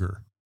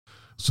younger,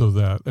 so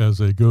that as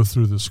they go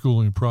through the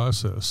schooling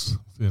process,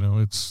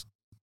 it's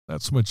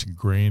not so much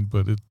ingrained,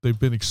 but they've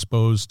been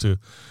exposed to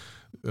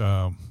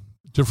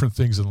different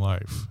things in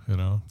life,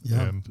 and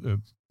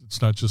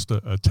it's not just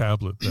a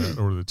tablet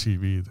or the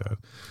TV that,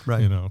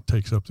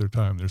 takes up their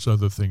time. There's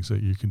other things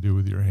that you can do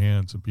with your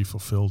hands and be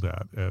fulfilled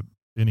at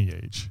any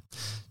age.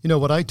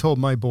 What I told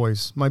my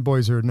boys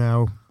are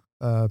now,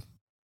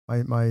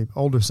 my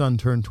older son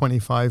turned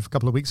 25 a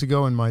couple of weeks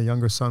ago, and my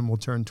younger son will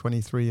turn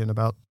 23 in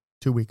about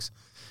 2 weeks.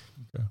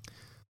 Okay.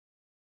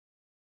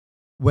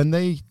 When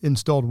they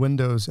installed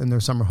windows in their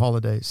summer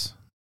holidays,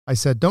 I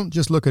said, don't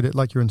just look at it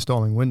like you're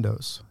installing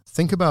windows.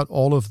 Think about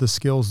all of the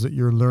skills that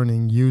you're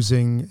learning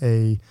using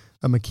a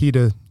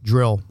Makita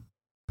drill,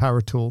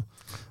 power tool,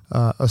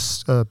 a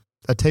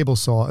table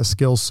saw, a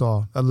skill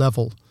saw, a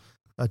level,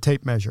 a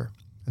tape measure.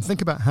 And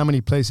think about how many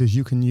places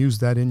you can use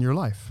that in your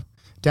life.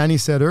 Danny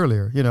said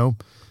earlier,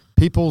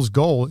 people's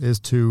goal is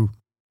to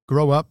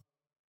grow up,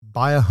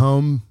 buy a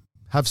home,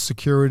 have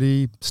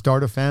security,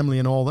 start a family,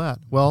 and all that.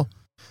 Well,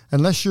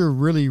 unless you're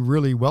really,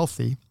 really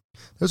wealthy,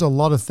 there's a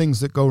lot of things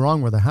that go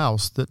wrong with a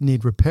house that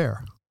need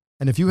repair.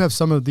 And if you have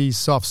some of these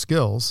soft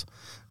skills,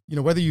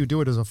 whether you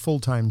do it as a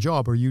full-time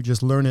job or you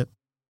just learn it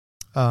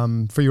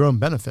for your own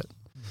benefit,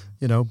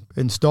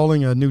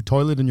 installing a new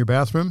toilet in your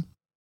bathroom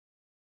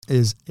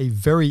is a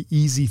very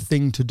easy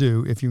thing to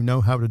do if you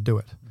know how to do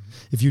it.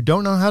 If you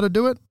don't know how to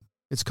do it,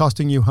 it's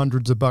costing you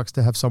hundreds of bucks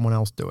to have someone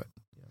else do it.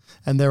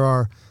 And there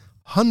are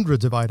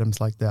hundreds of items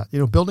like that.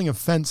 Building a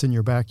fence in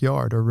your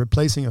backyard or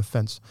replacing a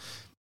fence,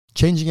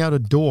 changing out a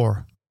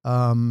door,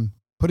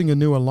 putting a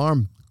new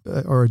alarm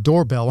or a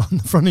doorbell on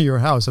the front of your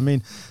house.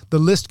 The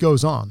list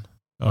goes on.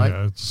 Oh, right?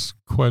 Yeah, it's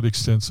quite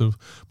extensive.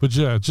 But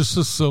yeah, just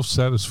the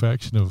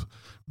self-satisfaction of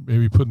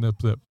maybe putting up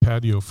that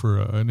patio for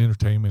an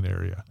entertainment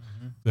area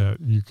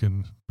that you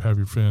can have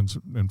your friends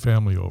and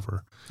family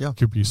over. Yeah.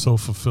 Could be so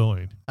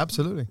fulfilling.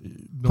 Absolutely.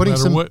 No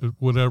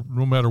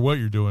matter what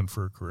you're doing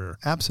for a career.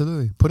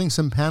 Absolutely. Putting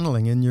some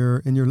paneling in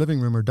your living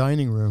room or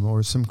dining room,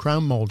 or some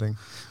crown molding,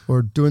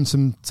 or doing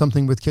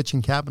something with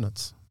kitchen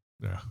cabinets.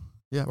 Yeah.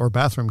 Yeah, or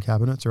bathroom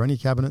cabinets, or any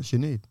cabinets you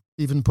need.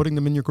 Even putting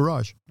them in your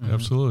garage.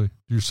 Absolutely.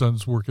 Do your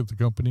sons work at the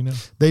company now?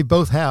 They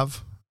both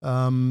have.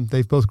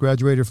 They've both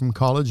graduated from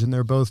college, and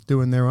they're both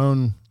doing their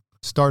own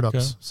startups.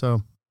 Okay.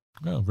 So,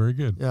 oh, very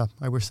good. Yeah,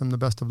 I wish them the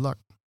best of luck.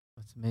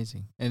 That's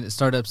amazing. And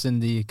startups in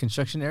the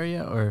construction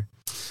area, or?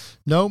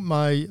 No,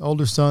 my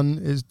older son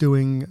is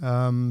doing,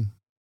 I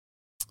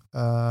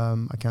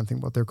can't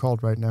think what they're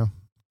called right now.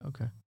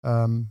 Okay.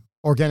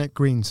 Organic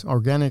greens.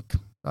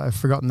 I've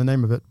forgotten the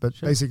name of it, but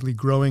basically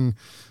growing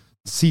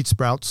seed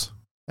sprouts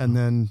and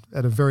then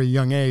at a very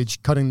young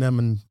age, cutting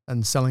them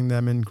and selling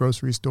them in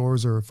grocery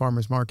stores or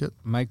farmers market.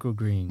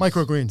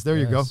 Microgreens. There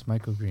you go.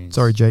 Microgreens.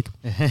 Sorry, Jake.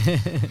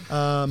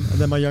 And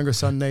then my younger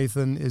son,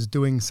 Nathan, is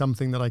doing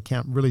something that I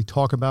can't really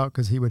talk about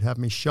because he would have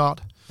me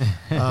shot.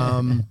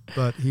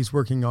 But he's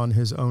working on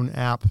his own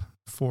app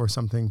for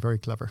something very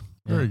clever.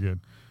 Very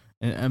good.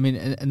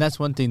 And that's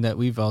one thing that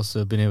we've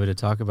also been able to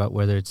talk about,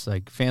 whether it's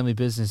like family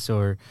business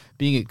or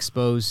being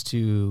exposed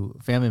to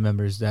family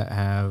members that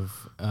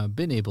have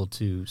been able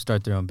to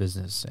start their own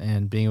business,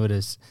 and being able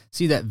to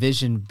see that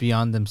vision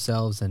beyond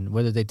themselves, and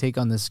whether they take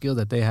on the skill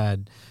that they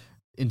had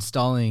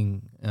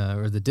installing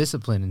or the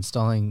discipline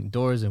installing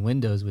doors and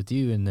windows with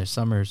you in their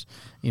summers,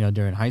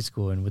 during high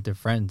school and with their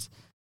friends.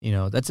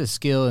 That's a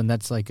skill, and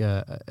that's like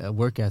a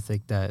work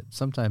ethic that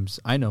sometimes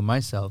I know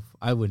myself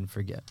I wouldn't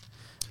forget.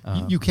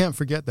 You can't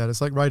forget that.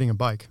 It's like riding a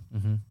bike.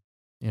 Mm-hmm.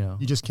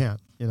 You just can't.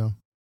 You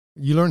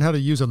learn how to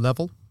use a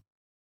level.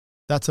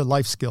 That's a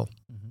life skill.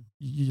 Mm-hmm.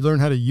 You learn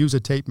how to use a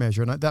tape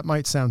measure. And that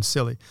might sound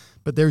silly,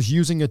 but there's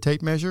using a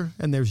tape measure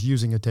and there's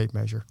using a tape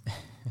measure.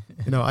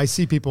 I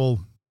see people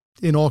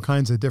in all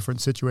kinds of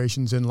different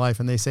situations in life,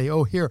 and they say,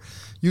 oh, here,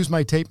 use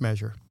my tape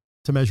measure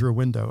to measure a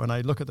window. And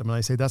I look at them and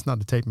I say, that's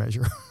not a tape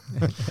measure.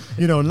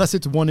 Unless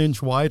it's 1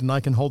 inch wide and I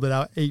can hold it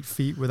out 8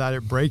 feet without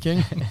it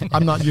breaking,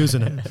 I'm not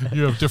using it.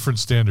 You have different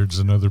standards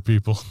than other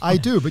people. I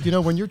do. But,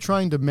 when you're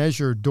trying to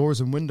measure doors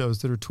and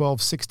windows that are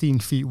 12, 16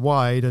 feet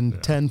wide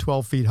and 10,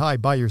 12 feet high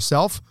by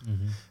yourself,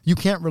 you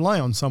can't rely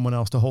on someone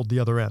else to hold the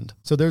other end.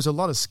 So there's a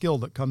lot of skill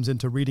that comes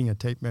into reading a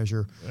tape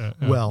measure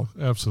well.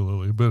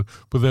 Absolutely. But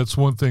that's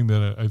one thing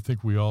that I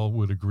think we all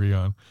would agree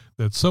on,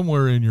 that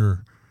somewhere in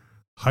your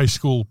high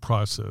school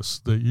process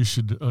that you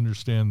should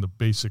understand the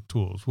basic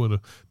tools, what a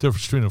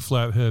difference between a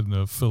flathead and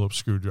a Phillips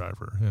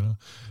screwdriver,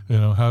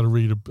 how to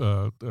read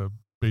a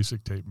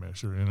basic tape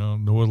measure,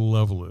 know what a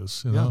level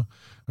is, know.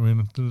 I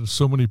mean, there's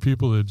so many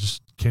people that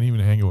just can't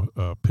even hang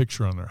a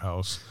picture on their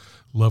house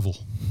level.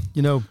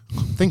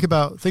 Think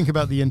about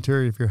the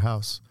interior of your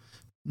house.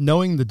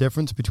 Knowing the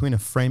difference between a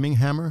framing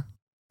hammer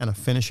and a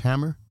finish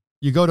hammer.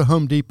 You go to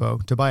Home Depot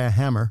to buy a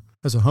hammer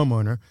as a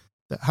homeowner.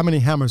 How many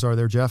hammers are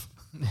there, Jeff?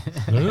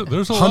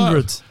 There's a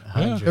hundreds.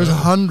 lot. There's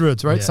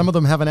hundreds, right? Yeah. Some of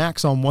them have an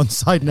axe on one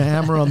side and a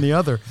hammer on the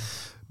other.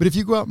 But if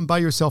you go out and buy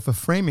yourself a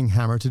framing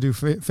hammer to do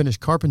finished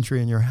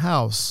carpentry in your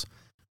house,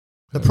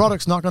 the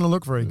product's not going to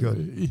look very good.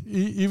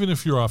 Even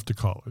if you're off to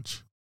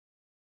college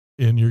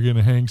and you're going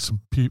to hang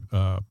some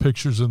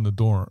pictures in the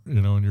dorm,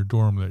 in your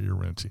dorm that you're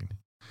renting,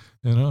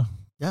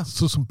 Yeah.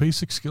 So some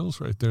basic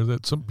skills right there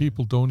that some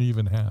people don't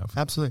even have.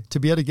 Absolutely. To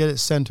be able to get it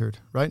centered,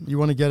 right? You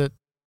want to get it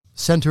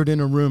centered in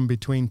a room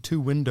between two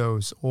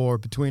windows or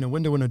between a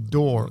window and a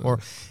door or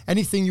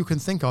anything you can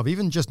think of,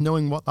 even just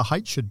knowing what the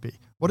height should be.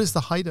 What is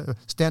the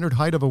standard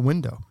height of a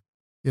window?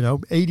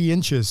 80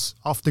 inches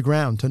off the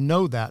ground, to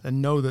know that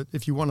and know that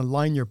if you want to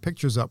line your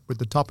pictures up with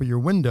the top of your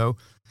window,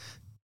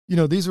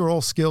 these are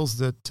all skills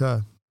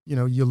that,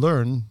 you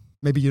learn.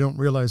 Maybe you don't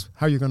realize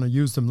how you're going to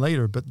use them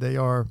later, but they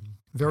are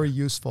very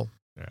useful.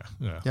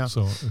 Yeah.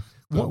 So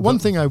one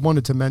thing I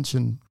wanted to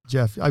mention,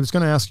 Jeff, I was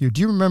going to ask you, do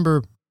you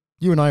remember,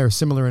 you and I are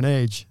similar in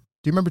age,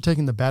 do you remember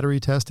taking the battery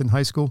test in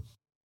high school?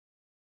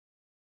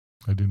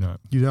 I do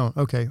not. You don't?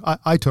 Okay.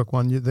 I took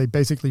one. They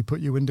basically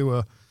put you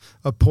into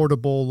a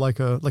portable, like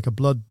a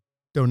blood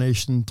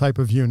donation type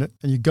of unit,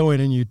 and you go in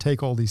and you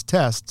take all these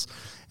tests,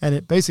 and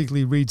it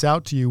basically reads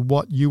out to you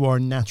what you are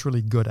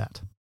naturally good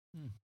at.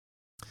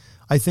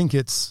 I think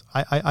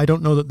I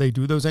don't know that they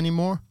do those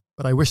anymore,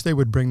 but I wish they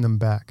would bring them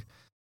back,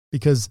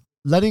 because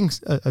letting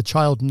a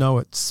child know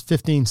at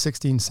 15,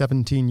 16,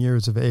 17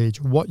 years of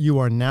age what you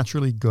are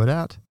naturally good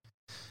at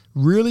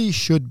really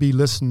should be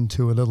listened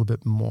to a little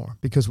bit more.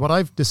 Because what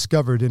I've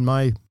discovered in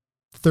my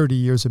 30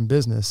 years in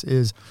business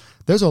is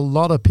there's a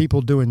lot of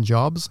people doing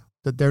jobs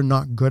that they're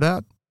not good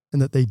at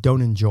and that they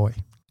don't enjoy.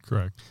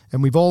 Correct.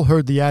 And we've all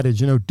heard the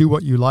adage, do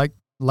what you like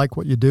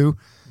what you do.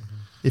 Mm-hmm.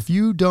 If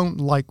you don't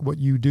like what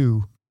you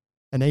do,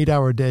 an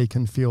 8-hour day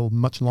can feel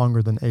much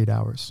longer than 8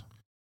 hours.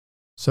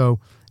 So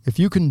if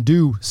you can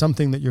do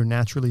something that you're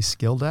naturally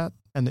skilled at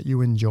and that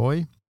you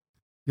enjoy,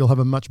 you'll have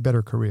a much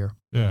better career.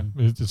 Yeah,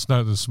 it's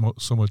not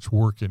so much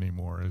work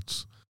anymore.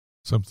 It's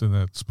something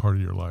that's part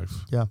of your life.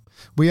 Yeah.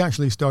 We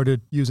actually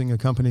started using a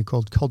company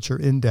called Culture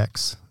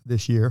Index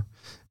this year,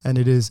 and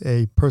it is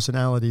a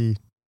personality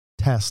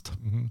test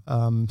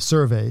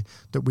survey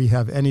that we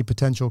have any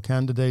potential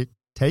candidate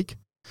take,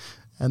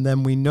 and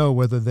then we know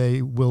whether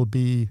they will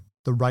be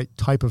the right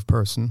type of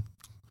person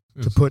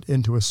to put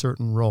into a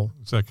certain role.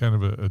 Is that kind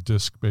of a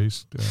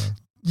disc-based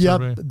Yeah,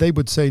 survey? they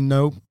would say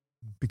no,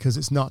 because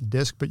it's not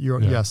disc, but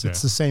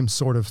it's the same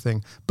sort of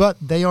thing. But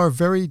they are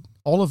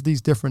all of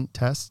these different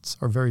tests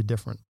are very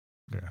different.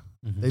 Yeah.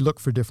 Mm-hmm. They look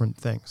for different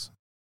things.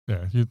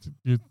 Yeah,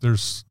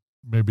 there's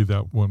maybe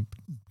that one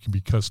can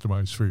be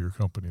customized for your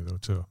company though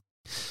too.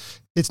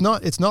 It's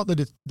not that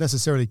it's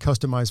necessarily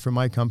customized for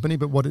my company,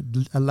 but what it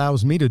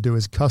allows me to do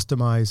is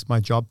customize my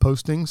job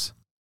postings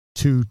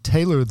to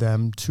tailor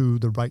them to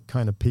the right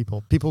kind of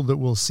people that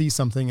will see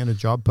something in a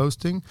job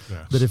posting,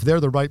 that if they're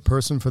the right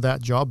person for that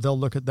job, they'll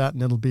look at that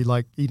and it'll be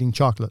like eating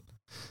chocolate.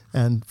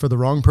 And for the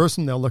wrong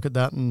person, they'll look at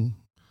that and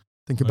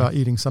think about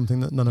eating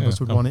something that none of us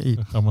would want to eat.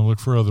 I'm going to look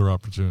for other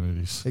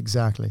opportunities.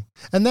 Exactly.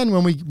 And then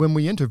when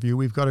we interview,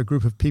 we've got a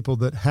group of people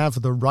that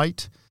have the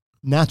right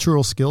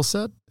natural skill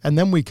set, and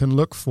then we can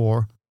look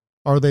for,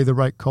 are they the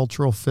right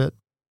cultural fit?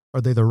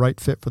 Are they the right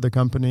fit for the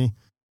company?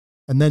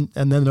 And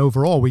then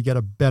overall, we get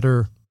a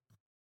better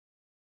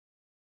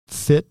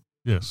fit.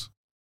 Yes.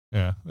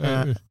 Yeah.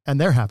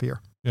 And they're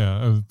happier.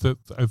 Yeah.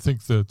 I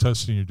think the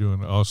testing you're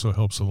doing also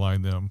helps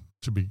align them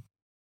to be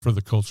for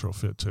the cultural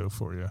fit too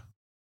for you.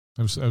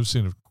 I've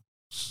seen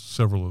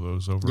several of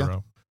those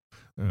over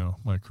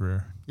my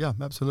career. Yeah,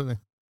 absolutely.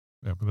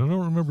 Yeah, but I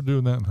don't remember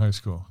doing that in high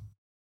school.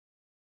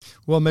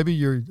 Well, maybe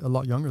you're a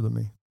lot younger than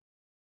me.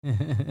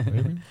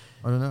 Maybe.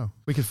 I don't know.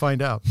 We could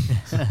find out.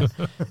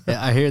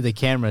 Yeah, I hear the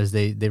cameras,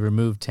 they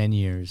remove 10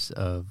 years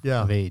of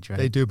age, right?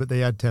 They do, but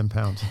they add 10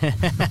 pounds.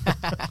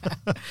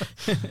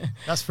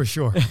 That's for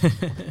sure.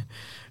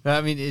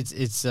 I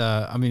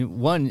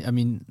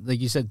mean, like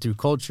you said, through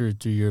culture,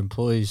 through your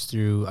employees,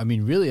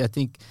 really, I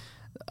think,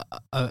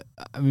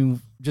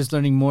 just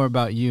learning more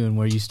about you and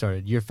where you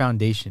started, your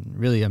foundation,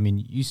 really. I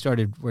mean, you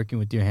started working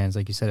with your hands,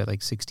 like you said, at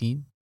like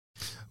 16?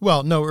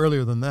 Well, no,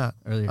 earlier than that.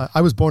 Earlier.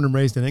 I was born and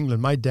raised in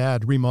England. My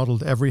dad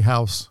remodeled every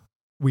house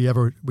we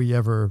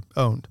ever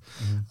owned.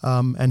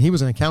 Mm-hmm. And he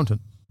was an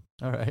accountant.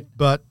 All right.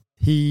 But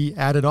he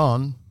added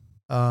on,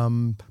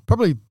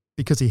 probably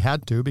because he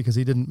had to, because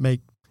he didn't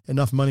make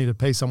enough money to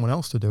pay someone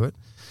else to do it.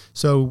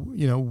 So,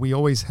 we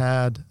always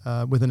had,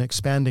 with an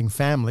expanding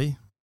family,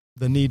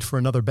 the need for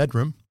another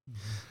bedroom.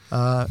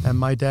 And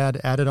my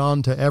dad added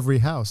on to every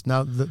house.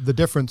 Now, the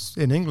difference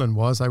in England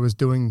was I was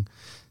doing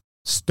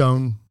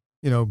stone,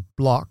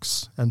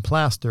 blocks and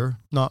plaster,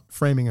 not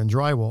framing and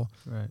drywall.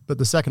 Right. But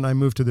the second I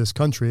moved to this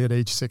country at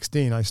age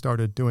 16, I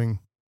started doing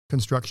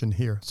construction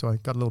here. So I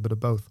got a little bit of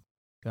both.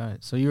 Got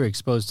it. So you were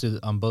exposed to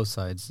on both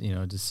sides,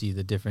 to see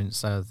the different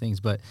side of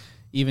things. But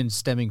even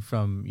stemming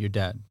from your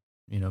dad,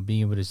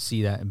 being able to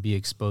see that and be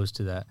exposed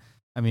to that.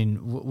 I mean,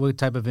 what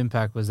type of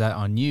impact was that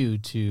on you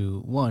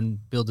to, one,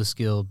 build a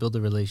skill, build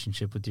a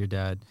relationship with your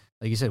dad?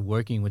 Like you said,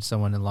 working with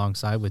someone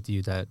alongside with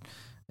you that,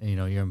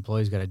 your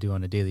employees got to do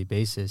on a daily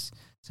basis.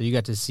 So you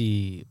got to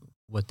see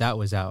what that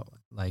was out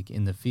like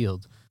in the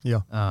field.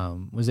 Yeah.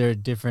 Was there a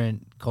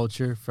different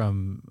culture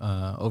from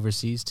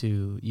overseas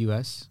to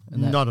U.S.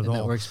 Not at all.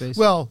 That workspace?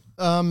 Well,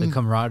 the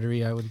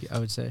camaraderie, I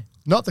would say.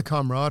 Not the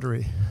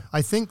camaraderie.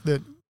 I think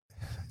that,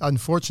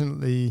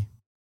 unfortunately,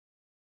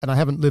 and I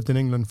haven't lived in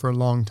England for a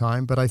long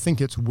time, but I think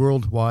it's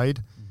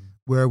worldwide,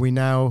 where we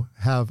now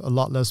have a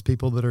lot less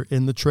people that are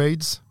in the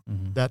trades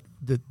that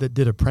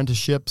did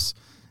apprenticeships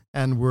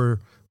and were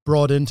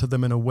brought into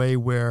them in a way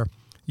where,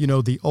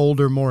 the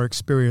older, more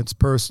experienced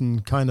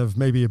person kind of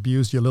maybe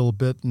abused you a little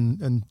bit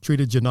and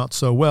treated you not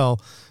so well,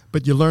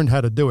 but you learned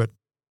how to do it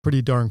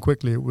pretty darn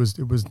quickly. It was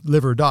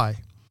live or die.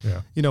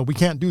 Yeah. We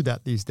can't do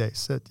that these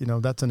days.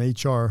 That's an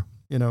HR,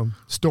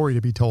 story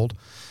to be told.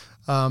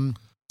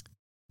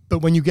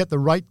 But when you get the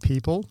right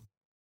people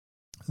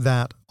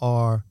that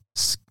are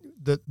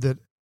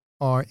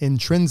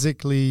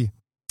intrinsically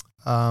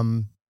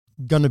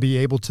going to be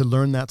able to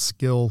learn that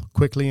skill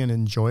quickly and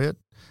enjoy it,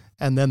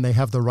 and then they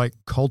have the right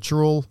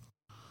cultural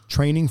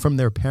training from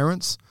their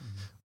parents,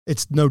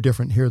 it's no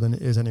different here than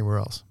it is anywhere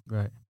else.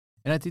 Right.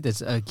 And I think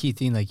that's a key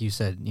thing, like you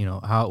said,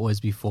 how it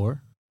was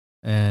before.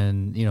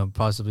 And,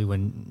 possibly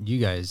when you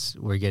guys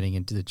were getting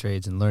into the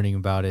trades and learning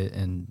about it,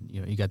 and,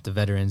 you got the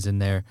veterans in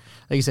there,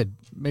 like you said,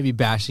 maybe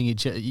bashing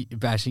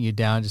you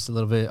down just a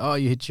little bit. Oh,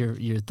 you hit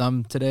your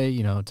thumb today,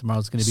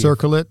 tomorrow's going to be...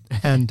 Circle it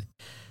and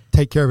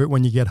take care of it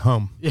when you get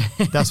home.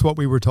 That's what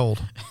we were told.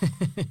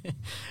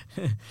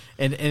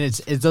 and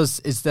it's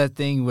that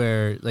thing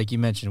where, like you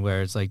mentioned,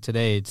 where it's like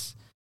today it's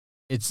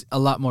a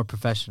lot more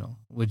professional.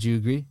 Would you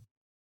agree?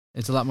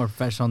 It's a lot more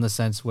professional in the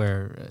sense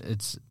where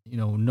it's,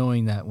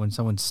 knowing that when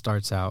someone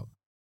starts out,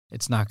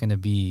 it's not going to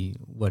be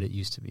what it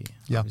used to be.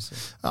 Yeah. Obviously.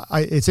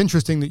 It's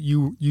interesting that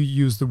you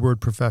use the word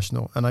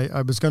professional, and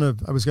I was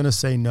gonna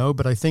say no,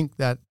 but I think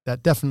that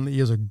definitely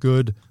is a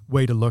good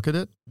way to look at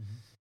it. Mm-hmm.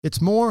 It's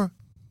more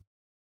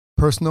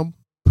personable.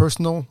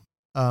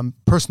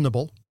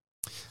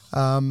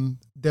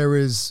 There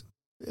is,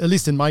 at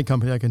least in my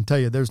company, I can tell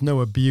you, there's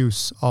no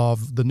abuse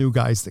of the new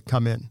guys that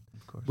come in.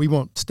 We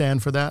won't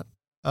stand for that.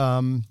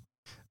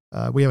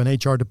 We have an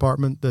HR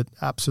department that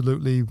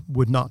absolutely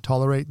would not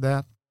tolerate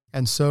that.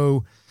 And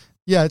so,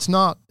 it's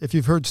not, if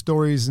you've heard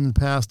stories in the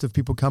past of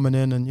people coming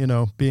in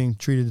and, being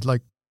treated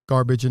like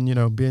garbage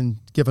and,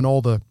 being given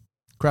all the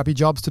crappy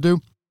jobs to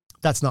do,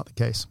 that's not the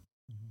case.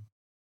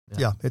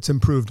 Yeah, it's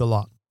improved a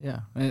lot.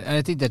 Yeah, and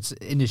I think that's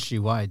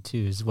industry-wide, too,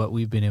 is what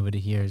we've been able to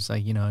hear. It's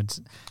like, it's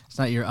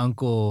not your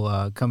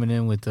uncle coming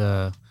in with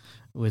a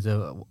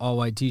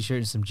all-white T-shirt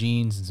and some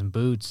jeans and some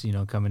boots,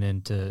 coming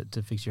in to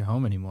fix your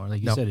home anymore.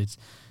 Like you said,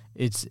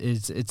 it's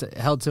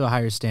held to a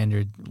higher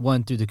standard,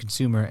 one, through the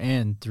consumer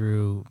and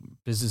through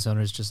business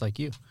owners just like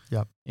you.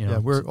 Yep.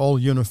 We're all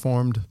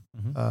uniformed,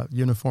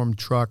 uniformed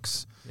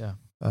trucks,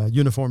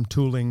 uniform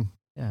tooling.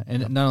 Yeah,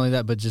 and not only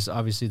that, but just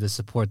obviously the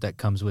support that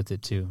comes with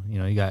it, too.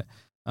 You got...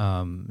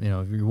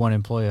 if you're one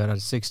employee out of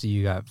 60,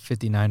 you got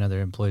 59 other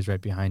employees right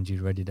behind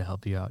you ready to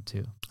help you out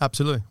too.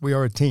 Absolutely. We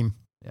are a team.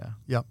 Yeah.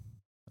 Yep.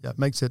 Yeah. It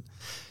makes it,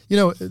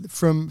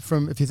 from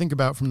if you think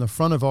about from the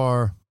front of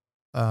our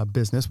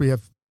business, we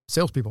have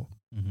salespeople.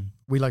 Mm-hmm.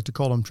 We like to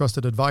call them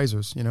trusted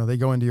advisors. They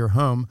go into your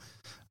home.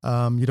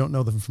 You don't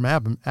know them from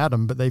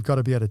Adam, but they've got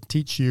to be able to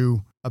teach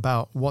you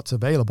about what's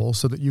available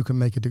so that you can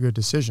make a good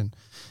decision.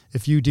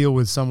 If you deal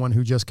with someone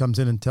who just comes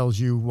in and tells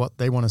you what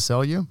they want to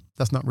sell you,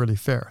 that's not really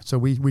fair. So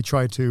we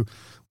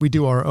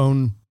do our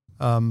own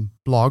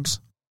blogs,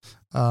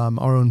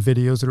 our own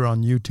videos that are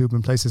on YouTube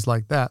and places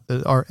like that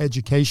are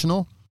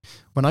educational,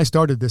 When I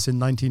started this in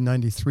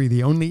 1993,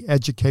 the only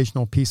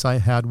educational piece I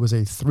had was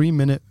a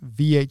 3-minute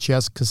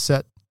VHS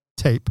cassette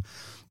tape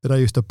that I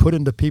used to put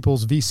into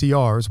people's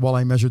VCRs while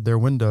I measured their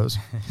windows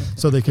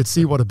so they could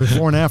see what a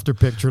before and after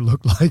picture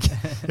looked like.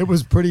 It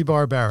was pretty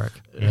barbaric.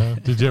 Yeah.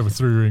 Did you have a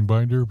 3-ring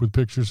binder with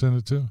pictures in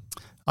it too?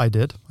 I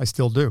did. I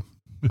still do.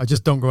 I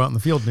just don't go out in the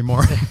field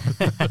anymore.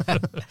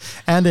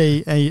 And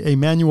a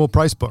manual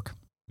price book.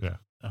 Yeah.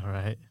 All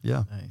right.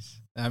 Yeah.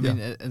 Nice. I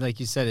mean, like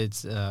you said,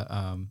 it's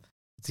a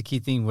key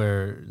thing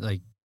where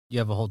like you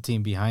have a whole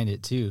team behind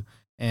it too.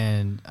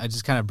 And it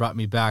just kind of brought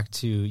me back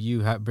to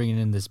you bringing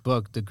in this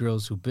book, The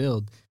Girls Who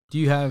Build. Do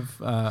you have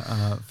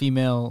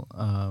female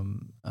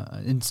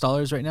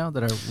installers right now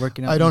that are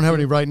working out? I don't have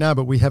any right now,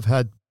 but we have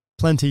had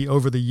plenty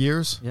over the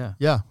years. Yeah.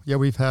 Yeah.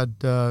 We've had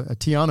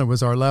Tiana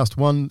was our last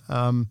one.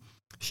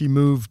 She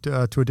moved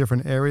to a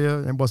different area,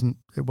 and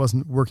it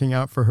wasn't working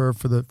out for her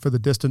for the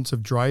distance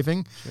of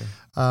driving.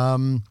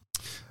 Sure.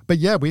 But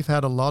yeah, we've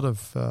had a lot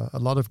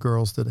of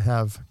girls that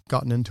have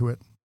gotten into it.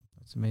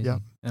 That's amazing. Yeah.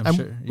 I'm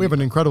sure we have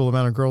an incredible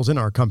amount of girls in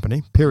our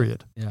company,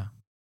 period. Yeah.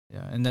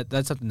 Yeah. And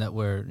that's something that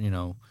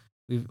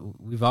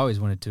we've always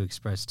wanted to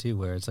express too,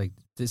 where it's like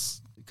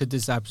could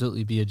this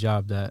absolutely be a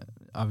job that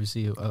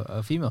obviously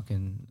a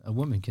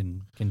woman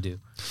can do?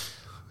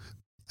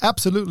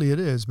 Absolutely it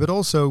is. But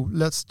also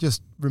let's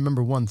just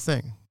remember one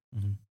thing.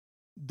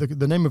 Mm-hmm.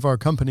 The name of our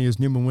company is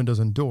Newman Windows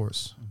and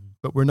Doors, mm-hmm.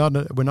 but we're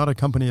not a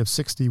company of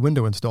 60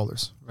 window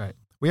installers. Right.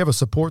 We have a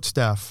support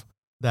staff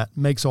that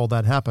makes all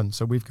that happen.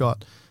 So we've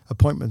got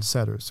appointment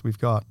setters, we've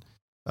got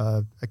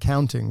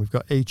accounting, we've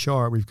got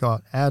HR, we've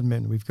got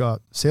admin, we've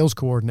got sales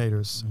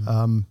coordinators,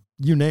 mm-hmm.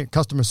 You name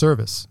customer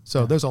service.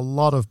 So there's a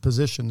lot of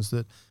positions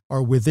that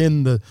are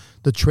within the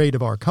trade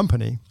of our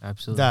company.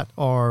 Absolutely.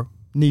 That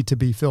need to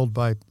be filled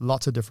by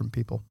lots of different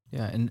people.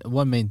 Yeah, and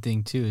one main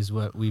thing too is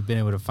what we've been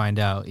able to find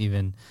out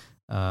even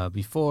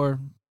before,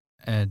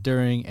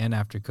 during, and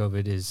after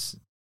COVID is,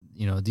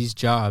 these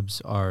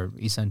jobs are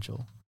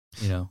essential.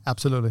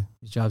 Absolutely.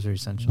 These jobs are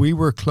essential. We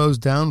were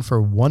closed down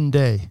for one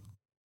day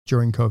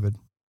during COVID,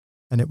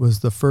 and it was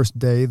the first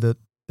day that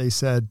they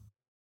said,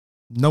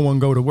 no one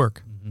go to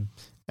work. Mm-hmm.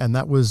 And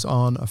that was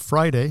on a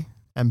Friday,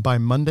 and by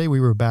Monday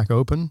we were back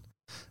open.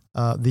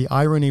 The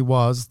irony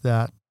was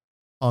that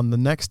on the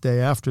next day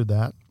after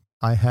that,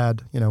 I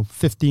had,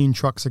 15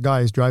 trucks of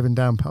guys driving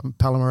down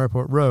Palomar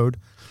Airport Road,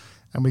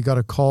 and we got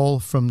a call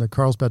from the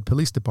Carlsbad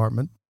Police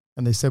Department,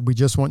 and they said, we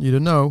just want you to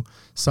know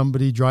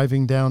somebody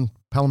driving down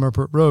Palomar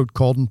Airport Road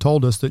called and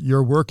told us that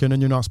you're working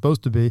and you're not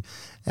supposed to be,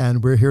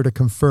 and we're here to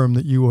confirm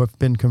that you have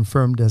been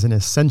confirmed as an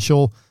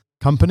essential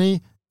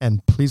company,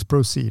 and please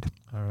proceed.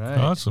 All right.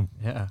 Awesome.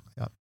 Yeah.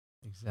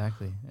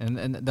 Exactly.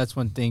 And that's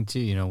one thing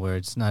too, where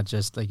it's not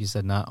just, like you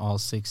said, not all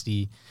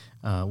 60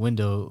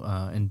 window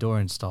and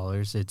door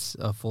installers. It's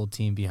a full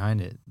team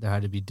behind it. There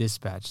had to be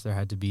dispatch. There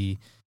had to be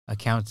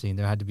accounting.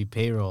 There had to be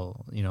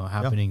payroll,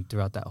 happening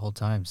throughout that whole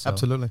time. So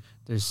absolutely.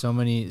 There's so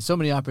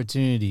many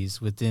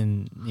opportunities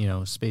within,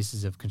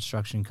 spaces of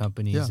construction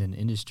companies and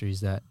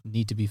industries that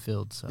need to be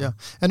filled. So. Yeah.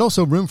 And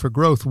also room for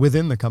growth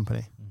within the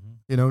company.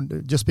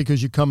 Mm-hmm. Just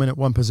because you come in at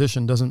one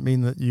position doesn't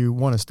mean that you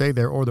want to stay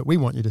there or that we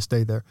want you to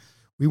stay there.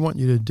 We want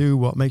you to do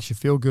what makes you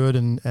feel good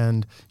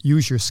and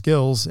use your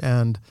skills.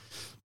 And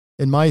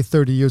in my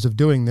 30 years of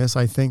doing this,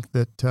 I think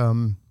that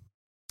the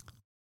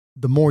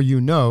more you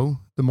know,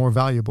 the more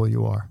valuable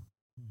you are.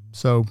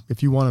 So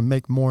if you want to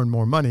make more and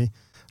more money,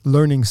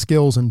 learning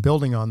skills and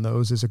building on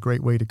those is a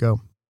great way to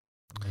go.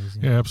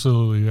 Amazing. Yeah,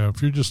 absolutely. Yeah.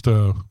 If you're just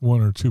a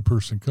 1 or 2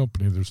 person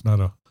company, there's not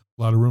a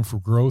lot of room for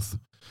growth.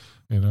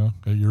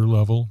 At your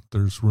level,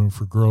 there's room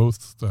for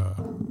growth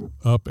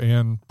up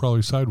and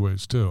probably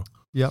sideways too.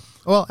 Yep.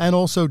 Well, and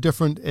also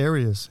different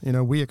areas.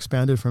 We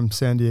expanded from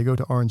San Diego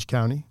to Orange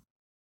County.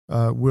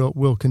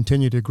 We'll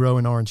continue to grow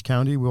in Orange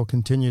County. We'll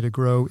continue to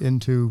grow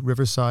into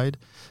Riverside.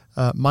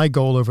 My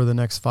goal over the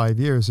next 5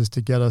 years is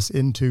to get us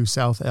into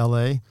South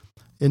LA,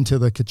 into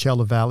the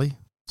Coachella Valley,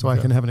 so I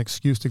can have an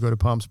excuse to go to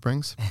Palm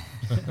Springs,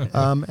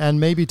 and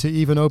maybe to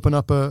even open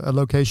up a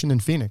location in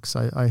Phoenix.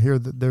 I hear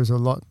that there's a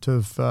lot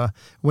of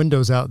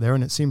windows out there,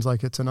 and it seems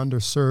like it's an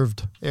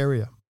underserved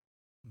area.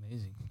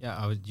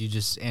 Yeah, you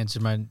just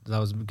answered that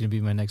was going to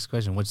be my next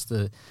question. What's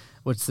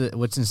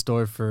in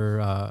store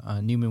for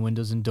Newman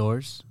Windows and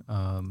Doors?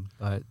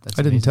 But that's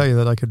I didn't tell you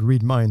that I could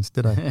read minds,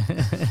 did I?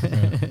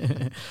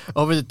 Yeah.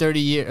 Over the 30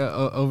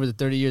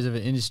 years of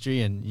an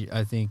industry, and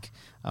I think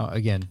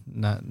again,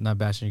 not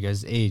bashing your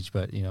guys' age,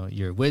 but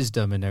your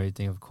wisdom and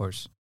everything, of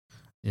course.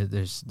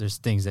 There's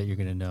things that you're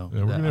gonna know.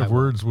 Yeah, we're gonna have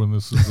words when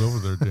this is over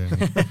there,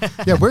 Danny.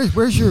 Yeah,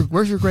 where's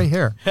your gray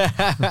hair?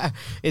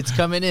 It's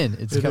coming in.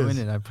 It's coming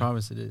in. I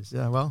promise it is.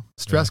 Yeah, well,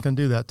 stress can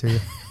do that to you.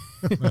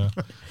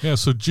 Yeah.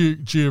 So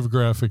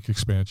geographic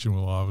expansion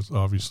will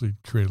obviously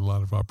create a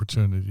lot of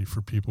opportunity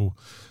for people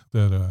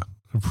that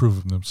have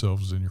proven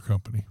themselves in your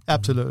company.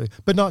 Absolutely,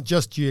 but not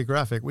just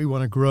geographic. We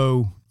want to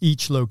grow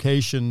each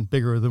location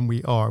bigger than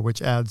we are,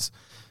 which adds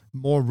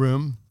more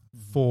room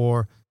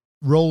for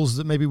roles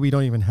that maybe we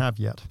don't even have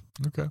yet.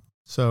 Okay.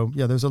 So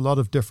yeah, there's a lot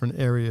of different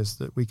areas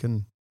that we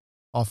can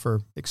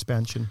offer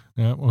expansion.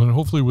 Yeah, well, and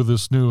hopefully with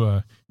this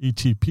new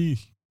ETP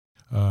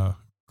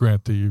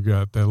grant that you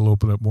got, that'll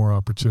open up more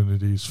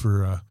opportunities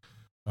for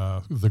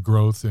the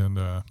growth and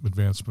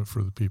advancement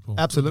for the people.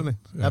 Absolutely,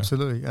 Yeah.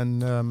 absolutely.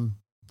 And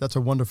that's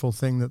a wonderful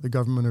thing that the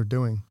government are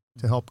doing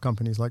to help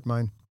companies like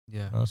mine.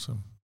 Yeah,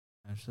 Awesome.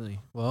 absolutely.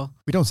 Well,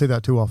 We don't say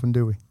that too often,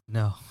 do we?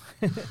 no.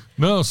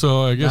 No,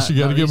 so I guess Not- you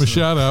got to not give them a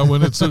recently. shout out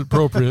when it's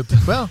appropriate.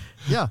 Well,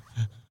 yeah.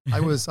 I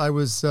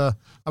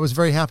was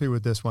very happy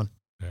with this one.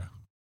 Yeah.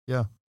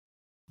 Yeah.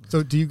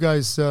 So do you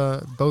guys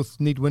both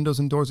need windows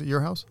and doors at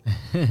your house?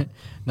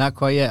 Not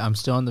quite yet. I'm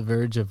still on the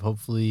verge of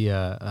hopefully,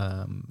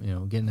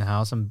 getting a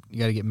house. You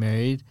got to get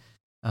married.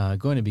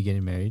 Going to be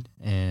getting married,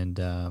 and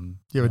Do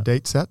you have a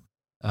date set?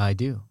 I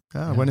do.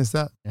 Ah, Yeah. When is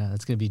that? Yeah,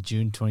 that's going to be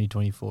June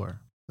 2024.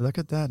 Look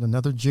at that.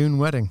 Another June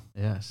wedding.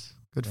 Yes.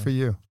 Good Yeah. for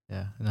you.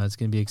 Yeah. No, it's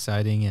going to be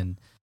exciting, and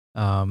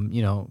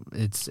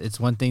it's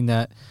one thing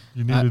that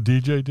You need a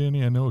DJ,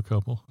 Danny? I know a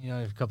couple. I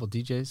have a couple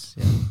DJs.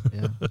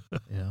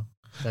 Yeah.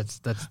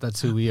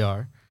 That's who we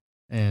are,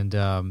 and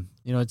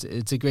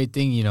it's a great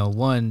thing.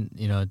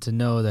 To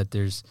know that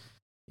there's,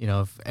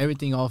 if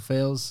everything all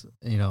fails,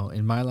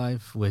 in my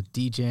life with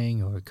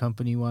DJing or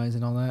company wise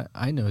and all that,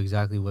 I know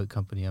exactly what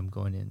company I'm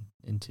going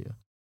into.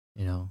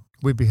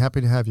 We'd be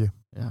happy to have you.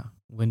 Yeah,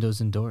 windows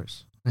and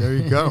doors. There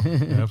you go.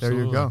 There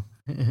Absolutely. you go.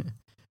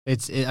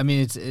 It's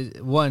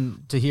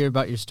one, to hear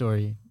about your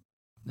story,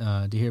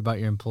 to hear about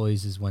your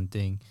employees is one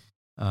thing.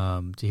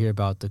 To hear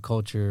about the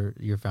culture,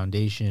 your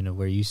foundation of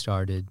where you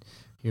started,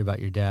 hear about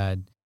your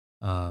dad,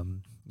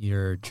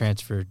 your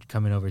transfer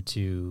coming over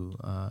to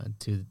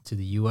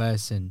the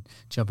U.S. and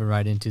jumping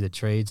right into the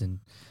trades, and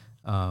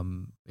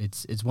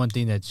it's one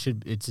thing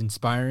that it's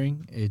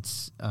inspiring.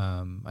 It's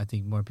I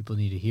think more people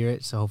need to hear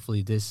it. So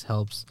hopefully this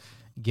helps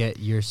get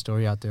your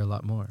story out there a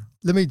lot more.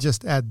 Let me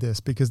just add this,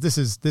 because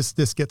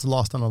this gets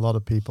lost on a lot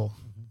of people.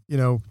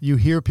 You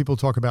hear people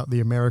talk about the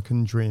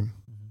American dream,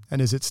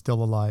 and is it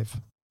still alive?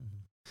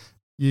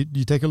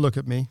 You take a look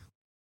at me.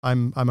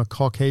 I'm a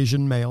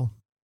Caucasian male,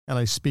 and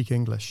I speak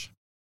English,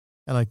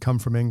 and I come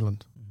from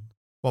England.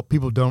 What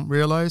people don't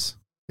realize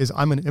is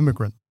I'm an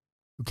immigrant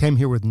who came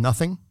here with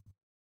nothing,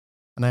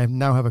 and I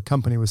now have a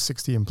company with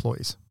 60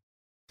 employees.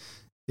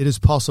 It is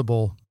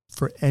possible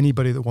for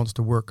anybody that wants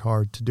to work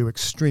hard to do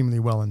extremely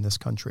well in this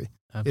country.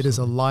 Absolutely. It is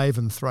alive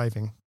and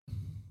thriving.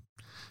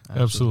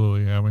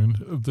 Absolutely. I mean,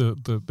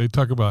 they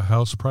talk about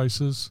house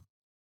prices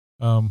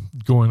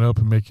going up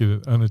and making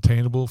it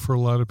unattainable for a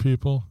lot of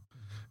people.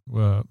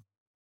 Well,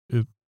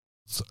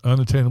 it's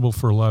unattainable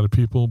for a lot of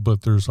people,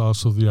 but there's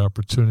also the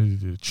opportunity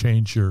to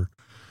change your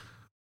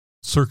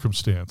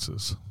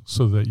circumstances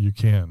so that you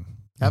can.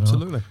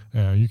 Absolutely.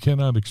 You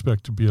cannot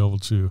expect to be able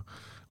to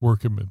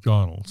work at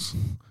McDonald's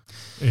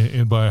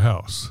and buy a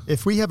house.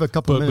 If we have a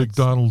couple But minutes.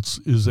 McDonald's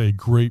is a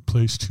great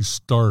place to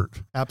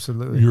start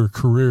Absolutely. your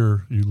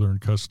career. You learn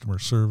customer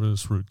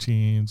service,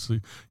 routines.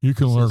 You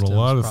can learn a Systems,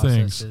 lot of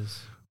things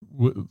processes.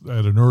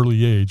 at an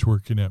early age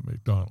working at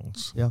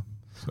McDonald's. Yeah.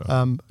 So,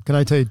 Can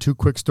I tell you two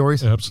quick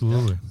stories?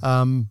 absolutely.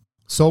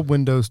 Sold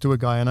windows to a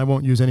guy, and I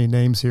won't use any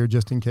names here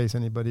just in case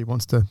anybody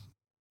wants to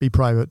be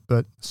private,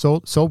 but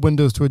sold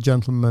windows to a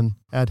gentleman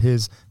at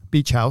his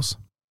beach house.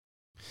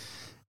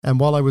 And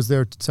while I was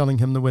there selling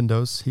him the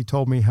windows, he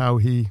told me how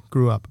he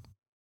grew up.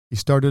 He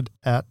started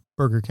at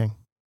Burger King.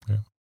 Yeah.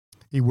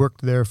 He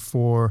worked there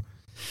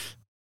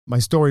my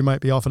story might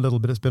be off a little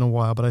bit, it's been a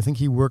while, but I think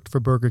he worked for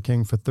Burger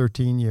King for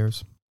 13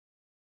 years.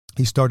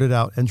 He started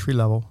out entry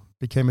level,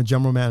 became a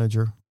general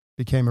manager,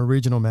 became a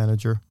regional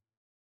manager,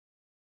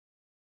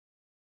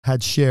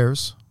 had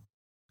shares,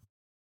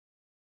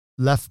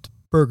 left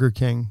Burger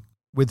King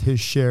with his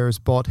shares,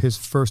 bought his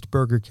first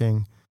Burger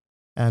King,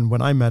 and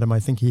when I met him, I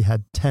think he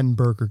had 10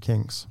 Burger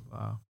Kings.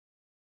 Wow.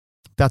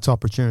 That's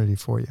opportunity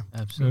for you.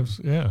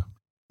 Absolutely. Yeah.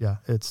 Yeah,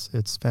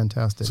 it's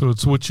fantastic. So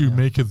it's what you Yeah.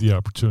 make of the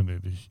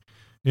opportunity.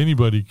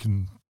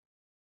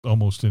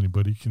 Almost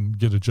anybody can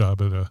get a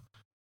job at a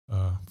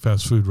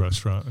fast food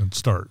restaurant and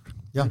start.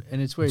 Yeah.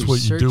 And it's where It's you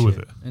what you search do with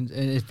it. it. And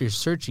if you're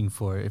searching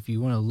for it, if you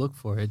want to look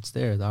for it, it's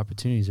there. The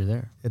opportunities are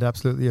there. It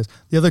absolutely is.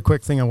 The other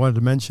quick thing I wanted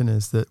to mention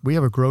is that we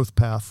have a growth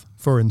path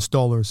for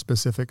installers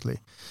specifically,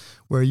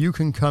 where you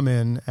can come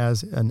in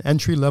as an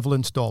entry-level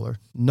installer,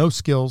 no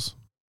skills,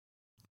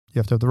 you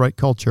have to have the right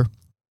culture,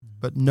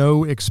 but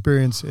no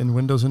experience in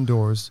windows and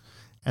doors,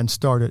 and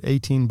start at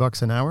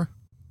 $18 an hour.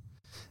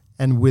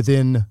 And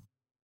within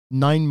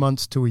 9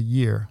 months to a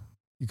year,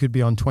 you could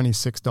be on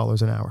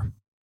 $26 an hour.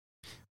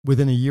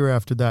 Within a year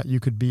after that, you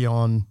could be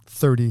on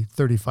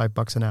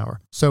 $35 an hour.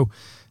 So,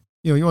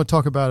 you want to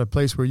talk about a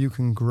place where you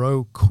can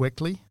grow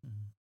quickly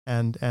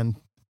and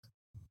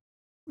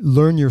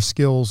learn your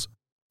skills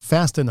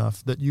fast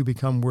enough that you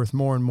become worth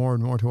more and more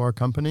and more to our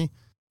company.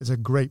 Is a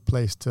great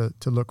place to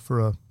look for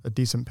a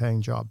decent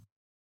paying job.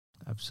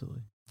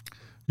 Absolutely.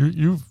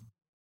 You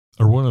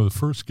are one of the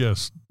first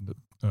guests,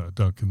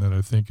 Duncan, that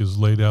I think has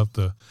laid out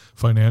the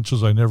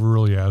financials. I never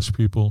really ask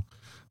people,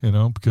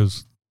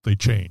 because they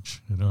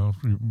change.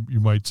 You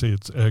might say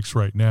it's X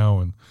right now,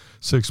 and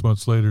 6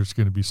 months later it's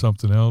going to be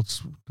something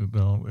else.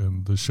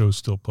 And the show's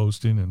still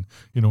posting, and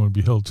you don't want to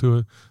be held to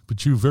it.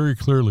 But you very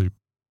clearly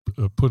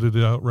put it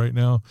out right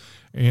now,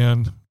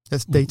 and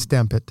let's date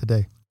stamp it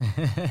today.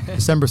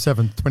 December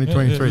 7th,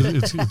 2023.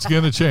 It's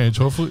going to change.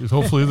 Hopefully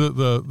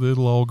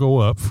it'll all go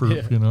up for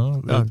it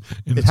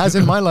has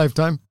in my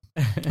lifetime.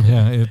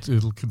 Yeah,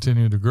 it'll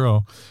continue to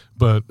grow,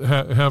 but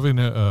having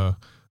a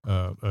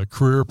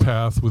career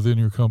path within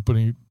your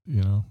company,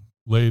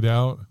 laid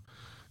out,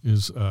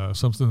 is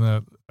something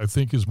that I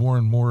think is more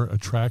and more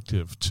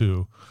attractive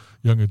to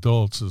young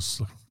adults.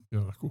 Is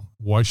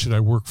why should I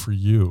work for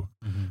you?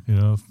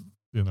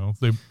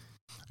 Mm-hmm.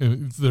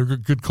 They're a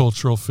good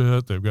cultural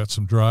fit. They've got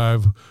some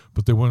drive,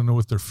 but they want to know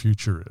what their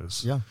future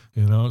is. Yeah.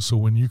 So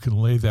when you can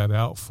lay that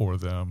out for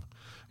them,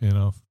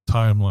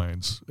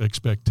 timelines,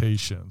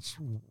 expectations,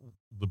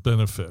 the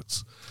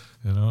benefits,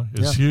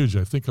 it's huge.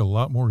 I think a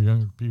lot more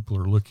younger people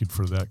are looking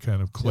for that kind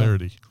of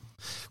clarity. Yeah.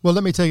 Well,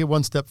 let me take it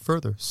one step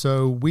further.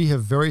 So we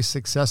have very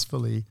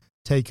successfully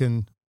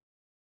taken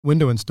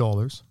window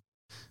installers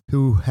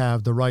who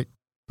have the right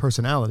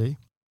personality,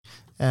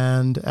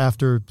 and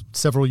after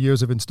several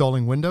years of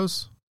installing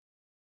windows,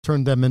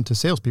 turned them into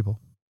salespeople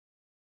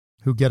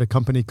who get a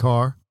company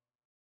car,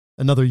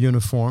 another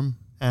uniform,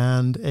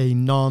 and a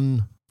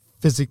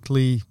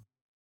non-physically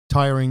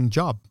tiring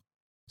job.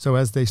 So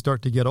as they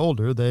start to get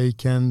older, they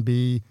can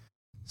be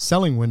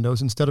selling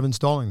windows instead of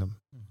installing them.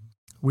 Mm-hmm.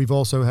 We've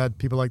also had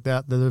people like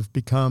that have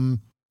become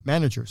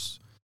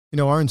managers.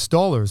 Our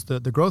installers,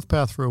 the growth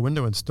path for a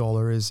window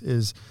installer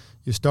is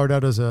you start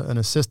out as an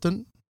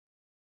assistant.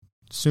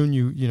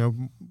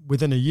 Soon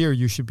within a year,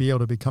 you should be able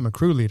to become a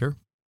crew leader.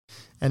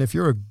 And if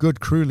you're a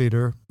good crew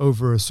leader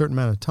over a certain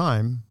amount of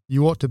time,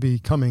 you ought to be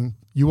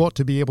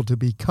able to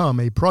become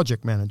a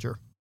project manager.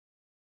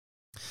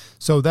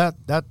 So that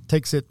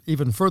takes it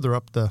even further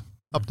up the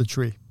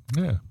tree.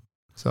 Yeah.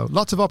 So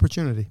lots of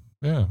opportunity.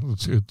 Yeah,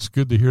 it's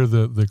good to hear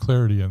the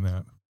clarity in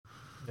that.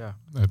 Yeah.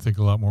 I think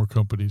a lot more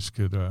companies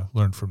could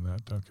learn from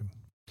that, Duncan.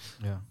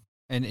 Yeah.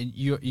 And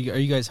you are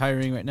you guys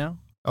hiring right now?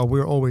 Oh,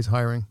 we're always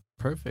hiring.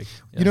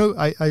 Perfect. Yeah.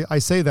 I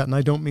say that, and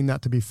I don't mean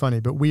that to be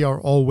funny, but we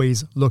are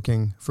always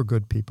looking for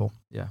good people.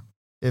 Yeah.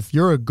 If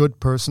you're a good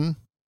person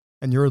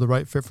and you're the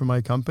right fit for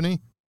my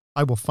company,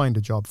 I will find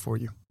a job for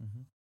you.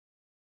 Mm-hmm.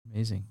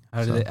 Amazing.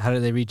 How do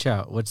they reach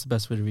out? What's the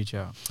best way to reach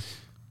out?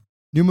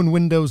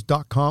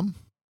 NewmanWindows.com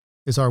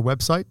is our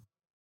website.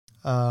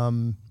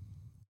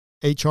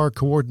 HR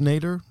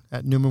coordinator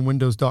at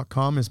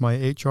NewmanWindows.com is my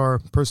HR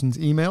person's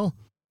email,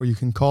 or you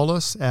can call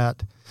us at,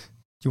 do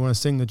you want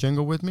to sing the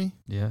jingle with me?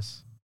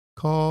 Yes.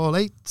 Call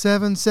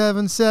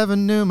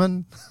 8777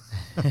 Newman.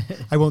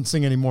 I won't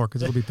sing anymore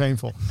because it'll be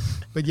painful.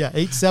 But yeah,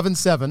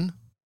 877-7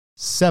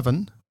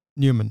 Newman,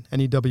 Newman,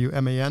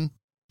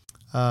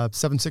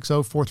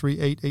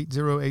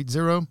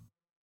 760-438-8080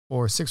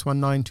 or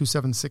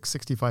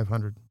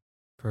 619-276-6500.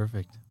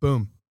 Perfect.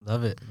 Boom.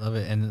 Love it.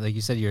 And like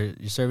you said, you're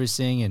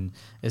servicing, and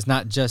it's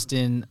not just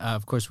in,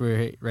 of course,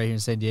 we're right here in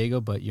San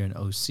Diego, but you're in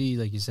OC.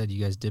 Like you said,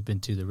 you guys dip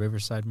into the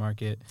Riverside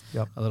market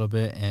a little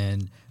bit,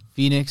 and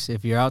Phoenix,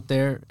 if you're out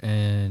there,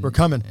 and we're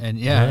coming, and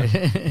you're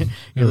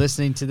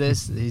listening to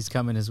this, he's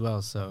coming as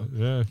well. So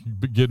yeah,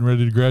 getting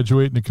ready to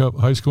graduate in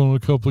high school in a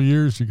couple of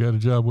years, you got a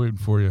job waiting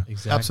for you.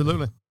 Exactly.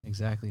 Absolutely,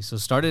 exactly. So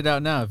start it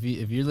out now. If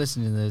you're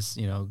listening to this,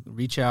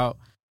 reach out,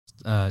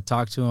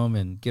 talk to him,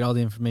 and get all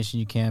the information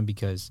you can,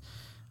 because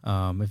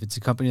if it's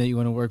a company that you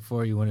want to work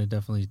for, you want to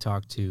definitely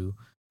talk to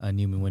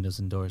Newman Windows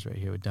and Doors right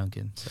here with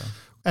Duncan. So.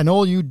 And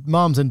all you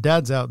moms and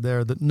dads out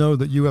there that know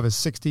that you have a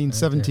 16,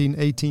 17,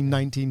 18,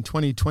 19,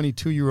 20,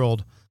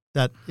 22-year-old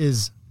that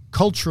is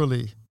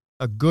culturally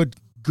a good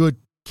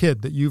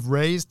kid that you've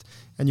raised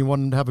and you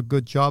want them to have a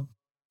good job,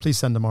 please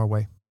send them our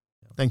way.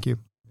 Thank you.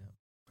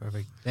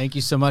 Perfect. Thank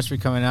you so much for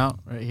coming out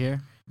right here.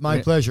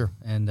 My pleasure.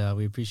 And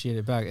we appreciate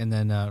it back. And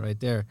then right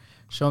there,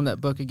 show them that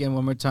book again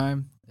one more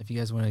time. If you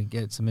guys want to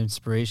get some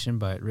inspiration,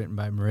 written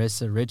by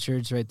Marissa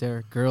Richards right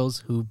there, Girls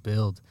Who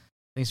Build.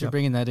 Thanks for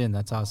bringing that in.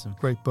 That's awesome.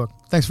 Great book.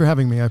 Thanks for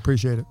having me. I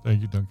appreciate it.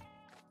 Thank you, Duncan.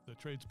 The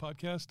Trades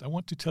Podcast, I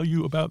want to tell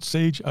you about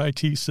Sage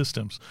IT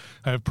Systems.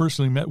 I have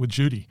personally met with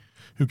Judy,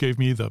 who gave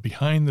me the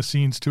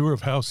behind-the-scenes tour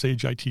of how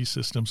Sage IT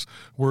Systems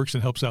works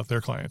and helps out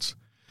their clients.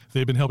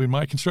 They've been helping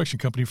my construction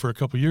company for a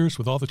couple of years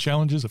with all the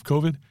challenges of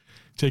COVID,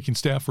 taking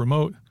staff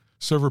remote,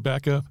 server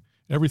backup,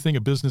 everything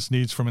a business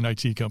needs from an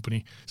IT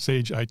company.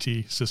 Sage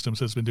IT Systems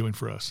has been doing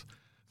for us.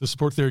 The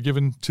support they're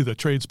given to the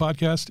Trades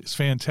Podcast is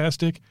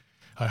fantastic.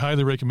 I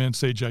highly recommend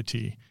Sage IT.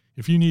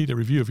 If you need a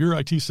review of your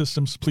IT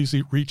systems, please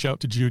reach out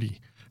to Judy.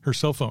 Her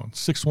cell phone,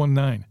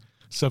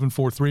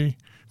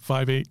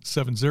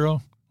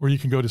 619-743-5870, or you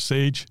can go to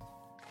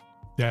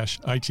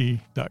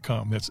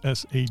sage-it.com. That's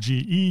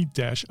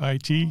SAGE-it.com.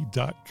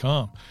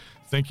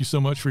 Thank you so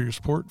much for your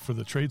support for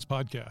the Trades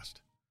Podcast.